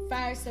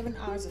 5, 7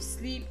 hours of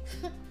sleep.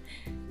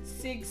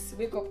 6,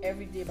 wake up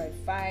every day by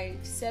 5.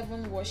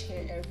 7, wash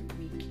hair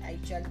every week. I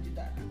usually do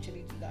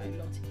that a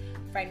lot.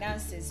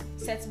 Finances,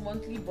 set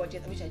monthly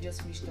budget, which I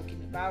just finished talking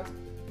about.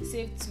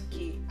 Save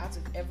 2k out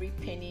of every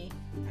penny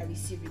I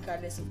receive,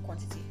 regardless of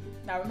quantity.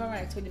 Now remember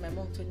when I told you, my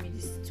mom told me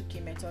this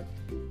 2k method.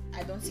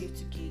 I don't save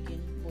 2k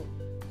again,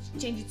 but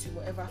change it to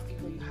whatever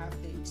figure you have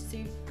there.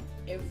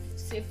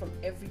 Save from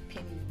every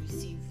penny you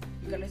receive,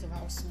 regardless of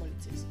how small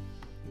it is.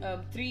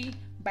 3,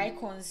 buy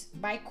coins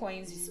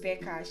with spare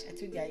cash. I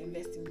told you I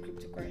invest in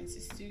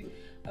cryptocurrencies too.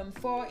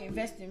 4,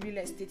 invest in real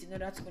estate in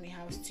order to own a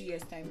house 2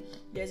 years time.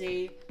 There's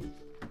a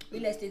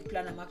real estate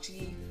plan I'm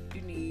actually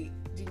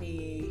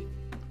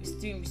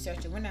doing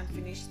research, and when I'm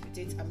finished with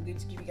it, I'm going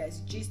to give you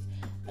guys a gist.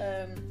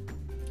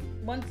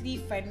 Monthly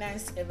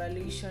finance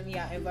evaluation.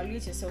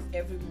 Evaluate yourself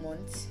every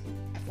month.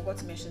 I forgot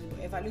to mention,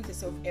 but evaluate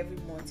yourself every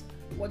month.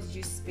 What did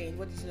you spend?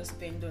 What did you not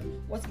spend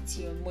on? What's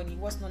eating your money?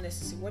 What's not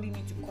necessary? What do you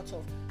need to cut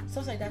off?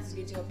 Stuff like that is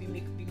going to help you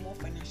be more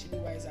financially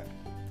wiser.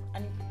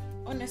 And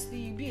honestly,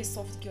 you be a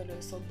soft girl or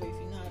a soft boy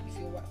if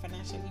you're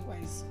financially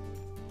wise.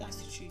 That's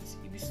the truth.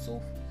 You'll be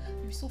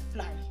so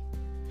fly,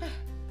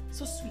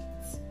 so sweet.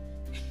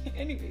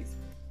 Anyways,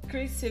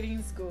 create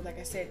savings goal. Like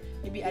I said,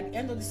 maybe at the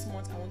end of this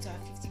month I want to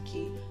have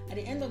 50k. At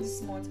the end of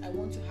this month I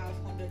want to have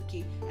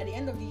 100k. At the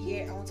end of the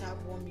year I want to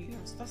have 1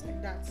 million. Stuff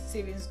like that.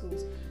 Savings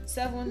goals.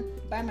 7,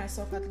 buy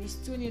myself at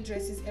least 2 new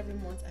dresses every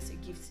month as a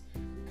gift.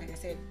 Like I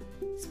said,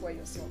 spoil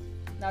yourself.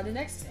 Now the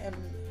next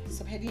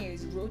subheading here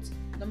is growth.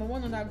 Number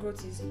 1 on that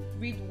growth is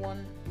read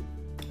 1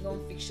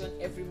 non-fiction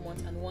every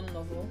month and 1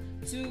 novel.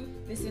 2,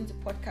 listen to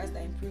podcasts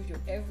that improve you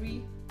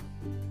every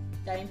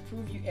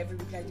week,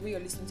 like the way you're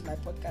listening to my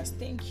podcast.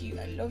 Thank you,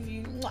 I love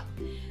you.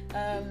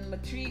 Number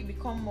 3,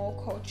 become more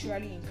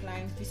culturally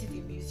inclined. Visit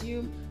a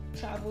museum,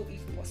 travel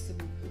if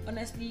possible.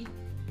 Honestly,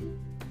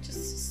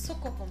 just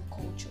soak up on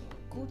culture.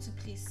 Go to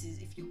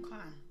places if you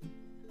can,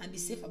 and be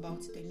safe about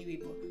it anyway.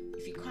 But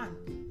if you can,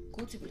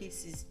 go to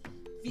places,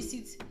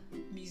 visit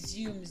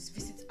museums,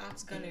 visit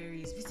art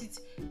galleries, visit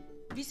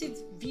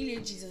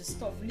villages and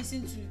stuff.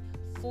 Listen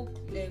to folk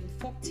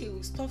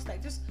tales, stuff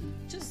like just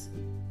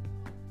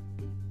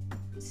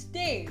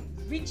stay,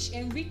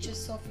 enrich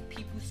yourself with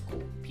people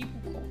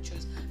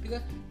cultures,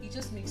 because it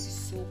just makes you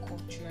so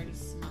culturally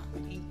smart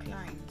and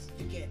inclined.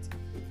 You get.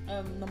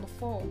 Number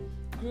 4,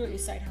 grow a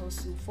side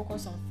hustle.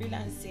 Focus on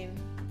freelancing.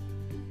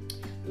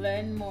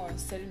 Learn more on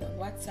selling on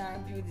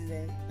WhatsApp. Build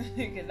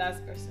okay, that's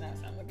personal,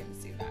 so I'm not gonna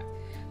say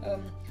that.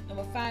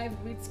 Number 5,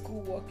 read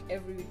school work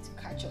every week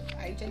to catch up.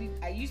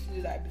 I used to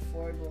do that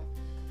before,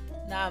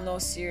 but now I'm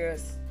not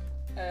serious.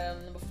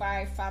 Number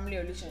 5, family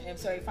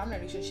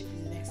relationship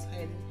is the next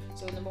heading.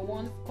 So number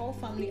 1, call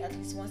family at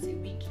least once a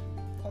week.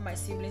 Call my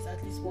siblings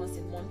at least once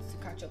a month to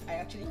catch up. I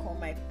actually call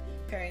my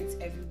parents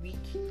every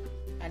week,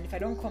 and if I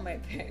don't call my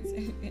parents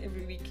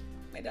every week,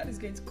 my dad is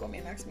going to call me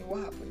and ask me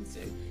what happened. So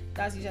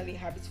that's usually a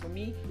habit for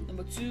me.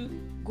 Number 2,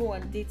 go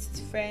on dates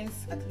with friends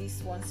at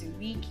least once a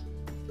week.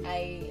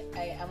 I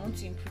want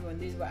to improve on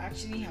this, but I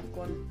actually have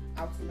gone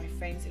out with my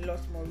friends a lot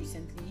more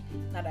recently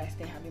now that I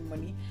start having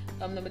money.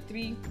 Number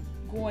 3,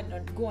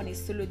 go on a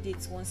solo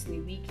date once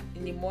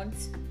in a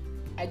month.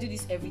 I do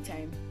this every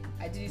time.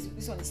 I do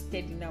this one is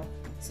steady now.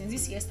 Since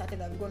this year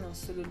started, I've gone on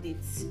solo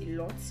dates a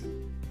lot.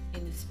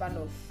 In the span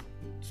of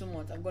 2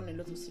 months, I've gone on a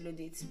lot of solo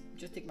dates.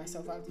 Just take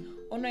myself out.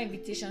 Honor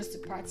invitations to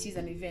parties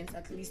and events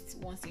at least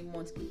once a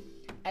month.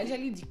 I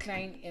usually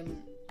decline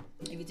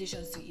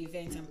invitations to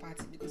events and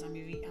parties because I'm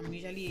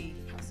usually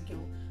a house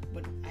girl,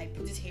 but I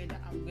put it here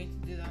that I'm going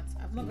to do that.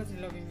 I've not gotten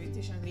a lot of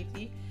invitations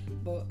lately,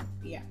 but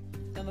yeah.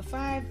 Number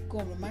 5, go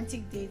on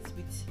romantic dates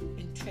with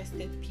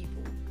interested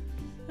people.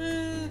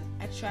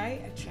 I try,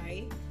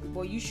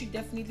 but you should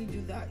definitely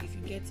do that if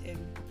you get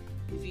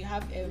if you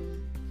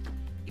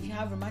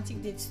have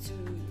romantic dates to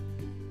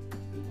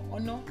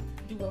honor.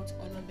 Do well to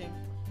honor them.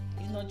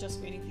 It's not just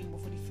for anything,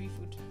 but for the free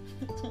food.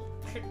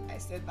 I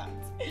said that.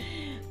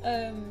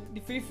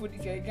 The free food,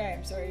 if you're a guy,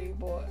 I'm sorry,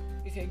 but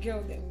if you're a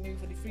girl, then maybe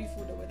for the free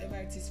food or whatever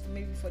it is,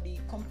 maybe for the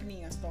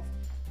company and stuff.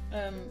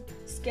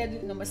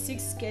 Number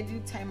 6,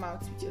 schedule time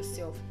out with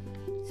yourself.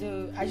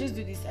 So I just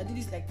do this. I do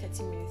this like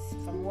 30 minutes.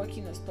 If I'm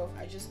working on stuff,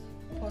 I just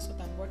pause what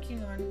I'm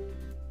working on,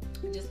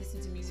 just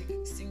listen to music,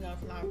 sing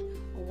out loud,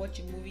 or watch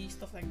a movie,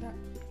 stuff like that.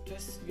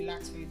 Just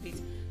relax for a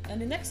bit.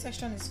 And the next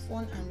section is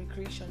fun and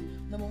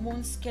recreation. Number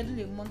 1, schedule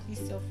a monthly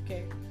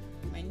self-care.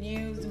 My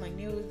nails, do my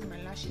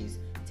lashes,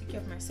 take care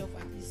of myself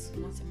at least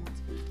once a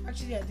month.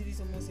 Actually, I do this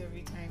almost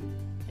every time.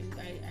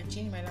 I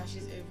change my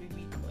lashes every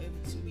week or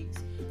every 2 weeks.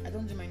 I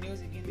don't do my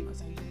nails again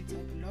because I usually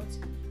type a lot.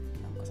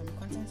 Because I'm a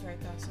content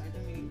writer, so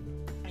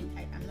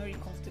I'm not really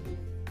comfortable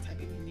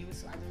typing with nails,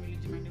 so I don't really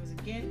do my nails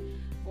again.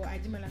 But I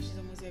do my lashes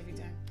almost every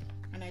time,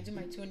 and I do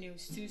my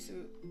toenails too. So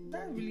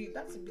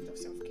that's a bit of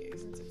self-care,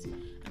 isn't it?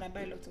 And I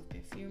buy a lot of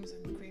perfumes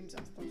and creams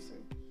and stuff. So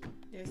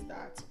there's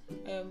that.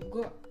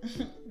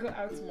 Go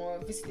out more.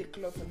 Visit a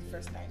club for the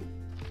first time.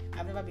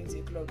 I've never been to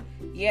a club.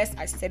 Yes,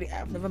 I said it.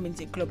 I've never been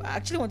to a club. I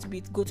actually want to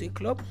go to a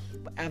club,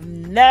 but I've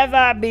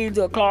never been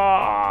to a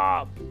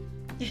club.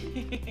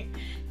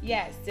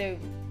 Yeah, so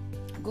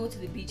go to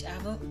the beach. I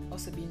have not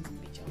also been to the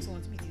beach. I also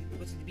want to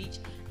go to the beach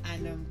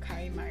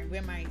and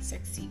wear my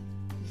sexy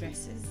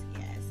dresses.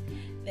 Yes.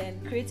 Then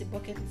create a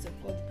bucket list of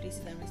all the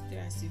places and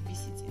restaurants to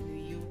visit in the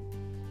EU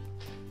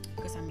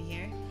because I'm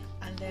here.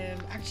 And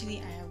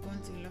actually, I have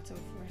gone to a lot of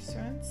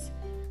restaurants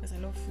because I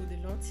love food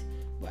a lot,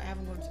 but I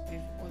haven't gone to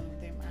all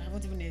of them. I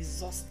haven't even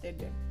exhausted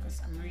them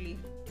because I'm really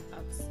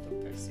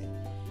that person.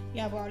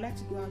 Yeah, but I would like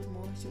to go out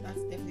more, so that's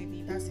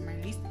in my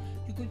list.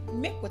 You could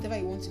make whatever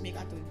you want to make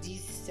out of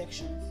these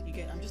sections.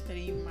 I'm just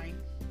telling you mine.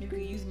 You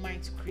could use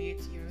mine to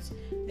create yours.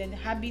 Then the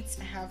habits,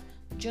 I have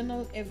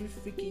journal every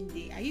freaking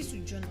day. I used to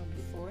journal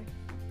before,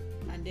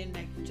 and then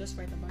just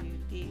write about your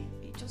day.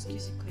 It just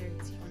gives you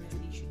clarity. Honestly,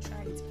 you should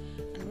try it.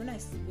 And when I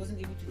wasn't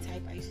able to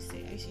type, I used to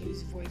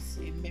use voice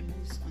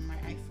memos on my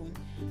iPhone.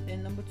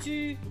 Then number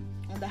 2,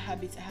 under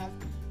habits, I have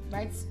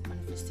write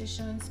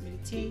manifestations,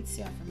 meditate,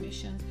 say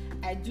affirmations.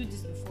 I do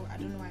this before. I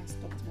don't know why I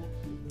stopped more.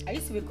 I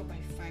used to wake up by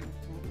 5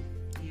 o'clock,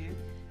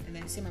 and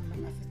then say my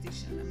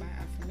manifestation and my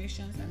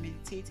affirmations. I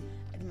meditate.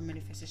 I do my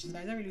manifestations,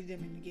 but I don't really do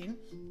them again.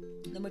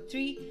 Number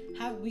 3,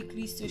 have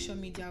weekly social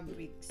media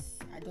breaks.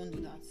 I don't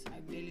do that. I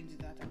barely do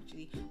that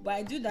actually, but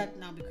I do that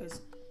now because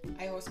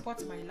I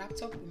hotspot my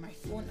laptop with my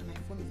phone, and my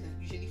phone is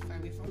usually far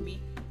away from me,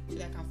 so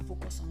that I can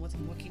focus on what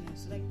I'm working on.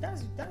 So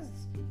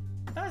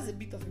that's a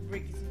bit of a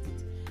break, isn't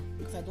it?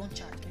 Because I don't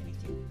charge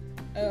anything.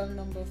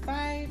 Number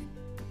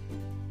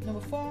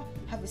 4,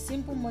 have a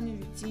simple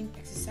morning routine,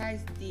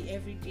 exercise day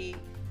every day.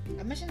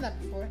 I mentioned that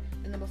before.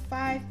 And number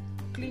 5,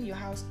 clean your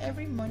house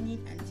every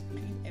morning and deep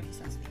clean every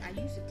Saturday. I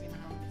used to clean my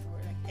house before,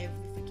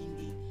 every freaking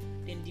day,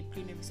 then deep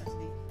clean every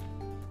Saturday.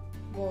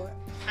 But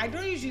I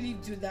don't usually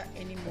do that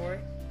anymore,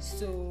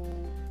 so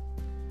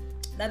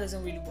that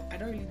doesn't really work. I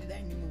don't really do that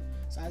anymore,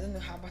 so I don't know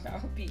how bad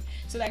that will be.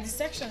 So the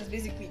sections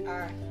basically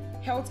are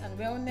health and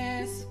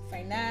wellness,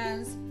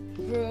 finance,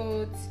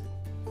 growth,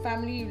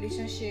 family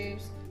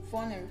relationships,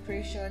 fun and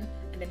recreation,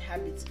 and then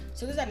habits.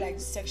 So those are the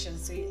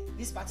sections. So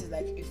this part is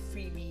a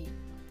freebie,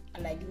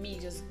 and me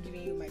just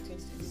giving you my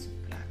 2022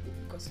 plan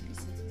because you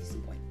listen to this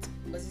point.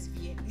 Because this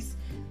VN,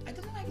 I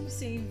don't know why I keep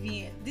saying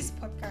VN. This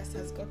podcast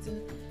has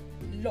gotten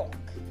long.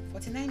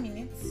 49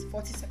 minutes,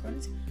 40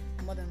 seconds,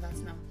 more than that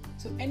now.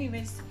 So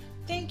anyways,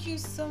 thank you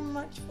so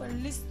much for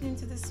listening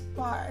to this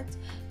part.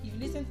 You've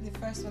listened to the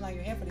first one and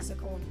you're here for the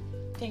second one.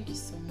 Thank you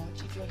so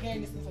much. If you're here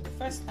listening for the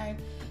first time,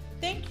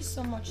 thank you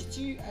so much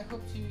too. I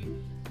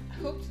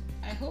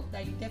hope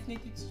that you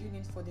definitely tune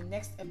in for the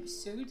next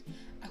episode.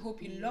 I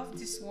hope you love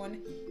this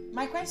one.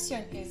 My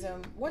question is,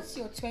 what's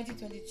your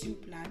 2022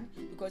 plan?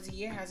 Because the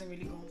year hasn't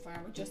really gone far.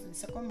 We're just in the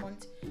second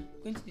month,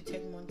 going to the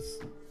third month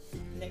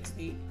next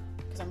day,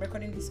 because I'm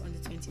recording this on the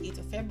 28th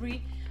of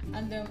February.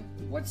 And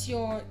what's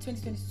your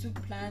 2022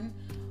 plan?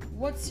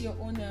 What's your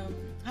own,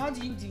 how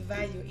do you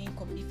divide your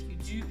income if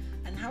you do?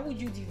 And how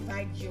would you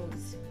divide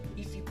yours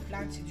if you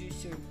plan to do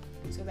so?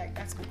 So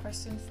that's my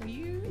question for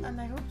you,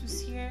 and I hope to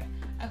hear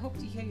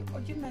your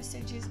audio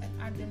messages and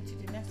add them to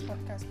the next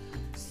podcast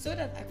so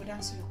that I could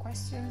answer your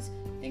questions.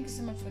 Thank you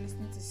so much for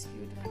listening to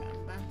Spilled Wine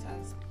and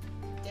Banters.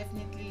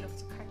 Definitely love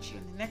to catch you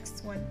on the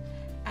next one,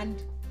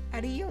 and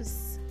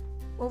adios,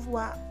 au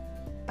revoir,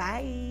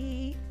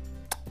 bye.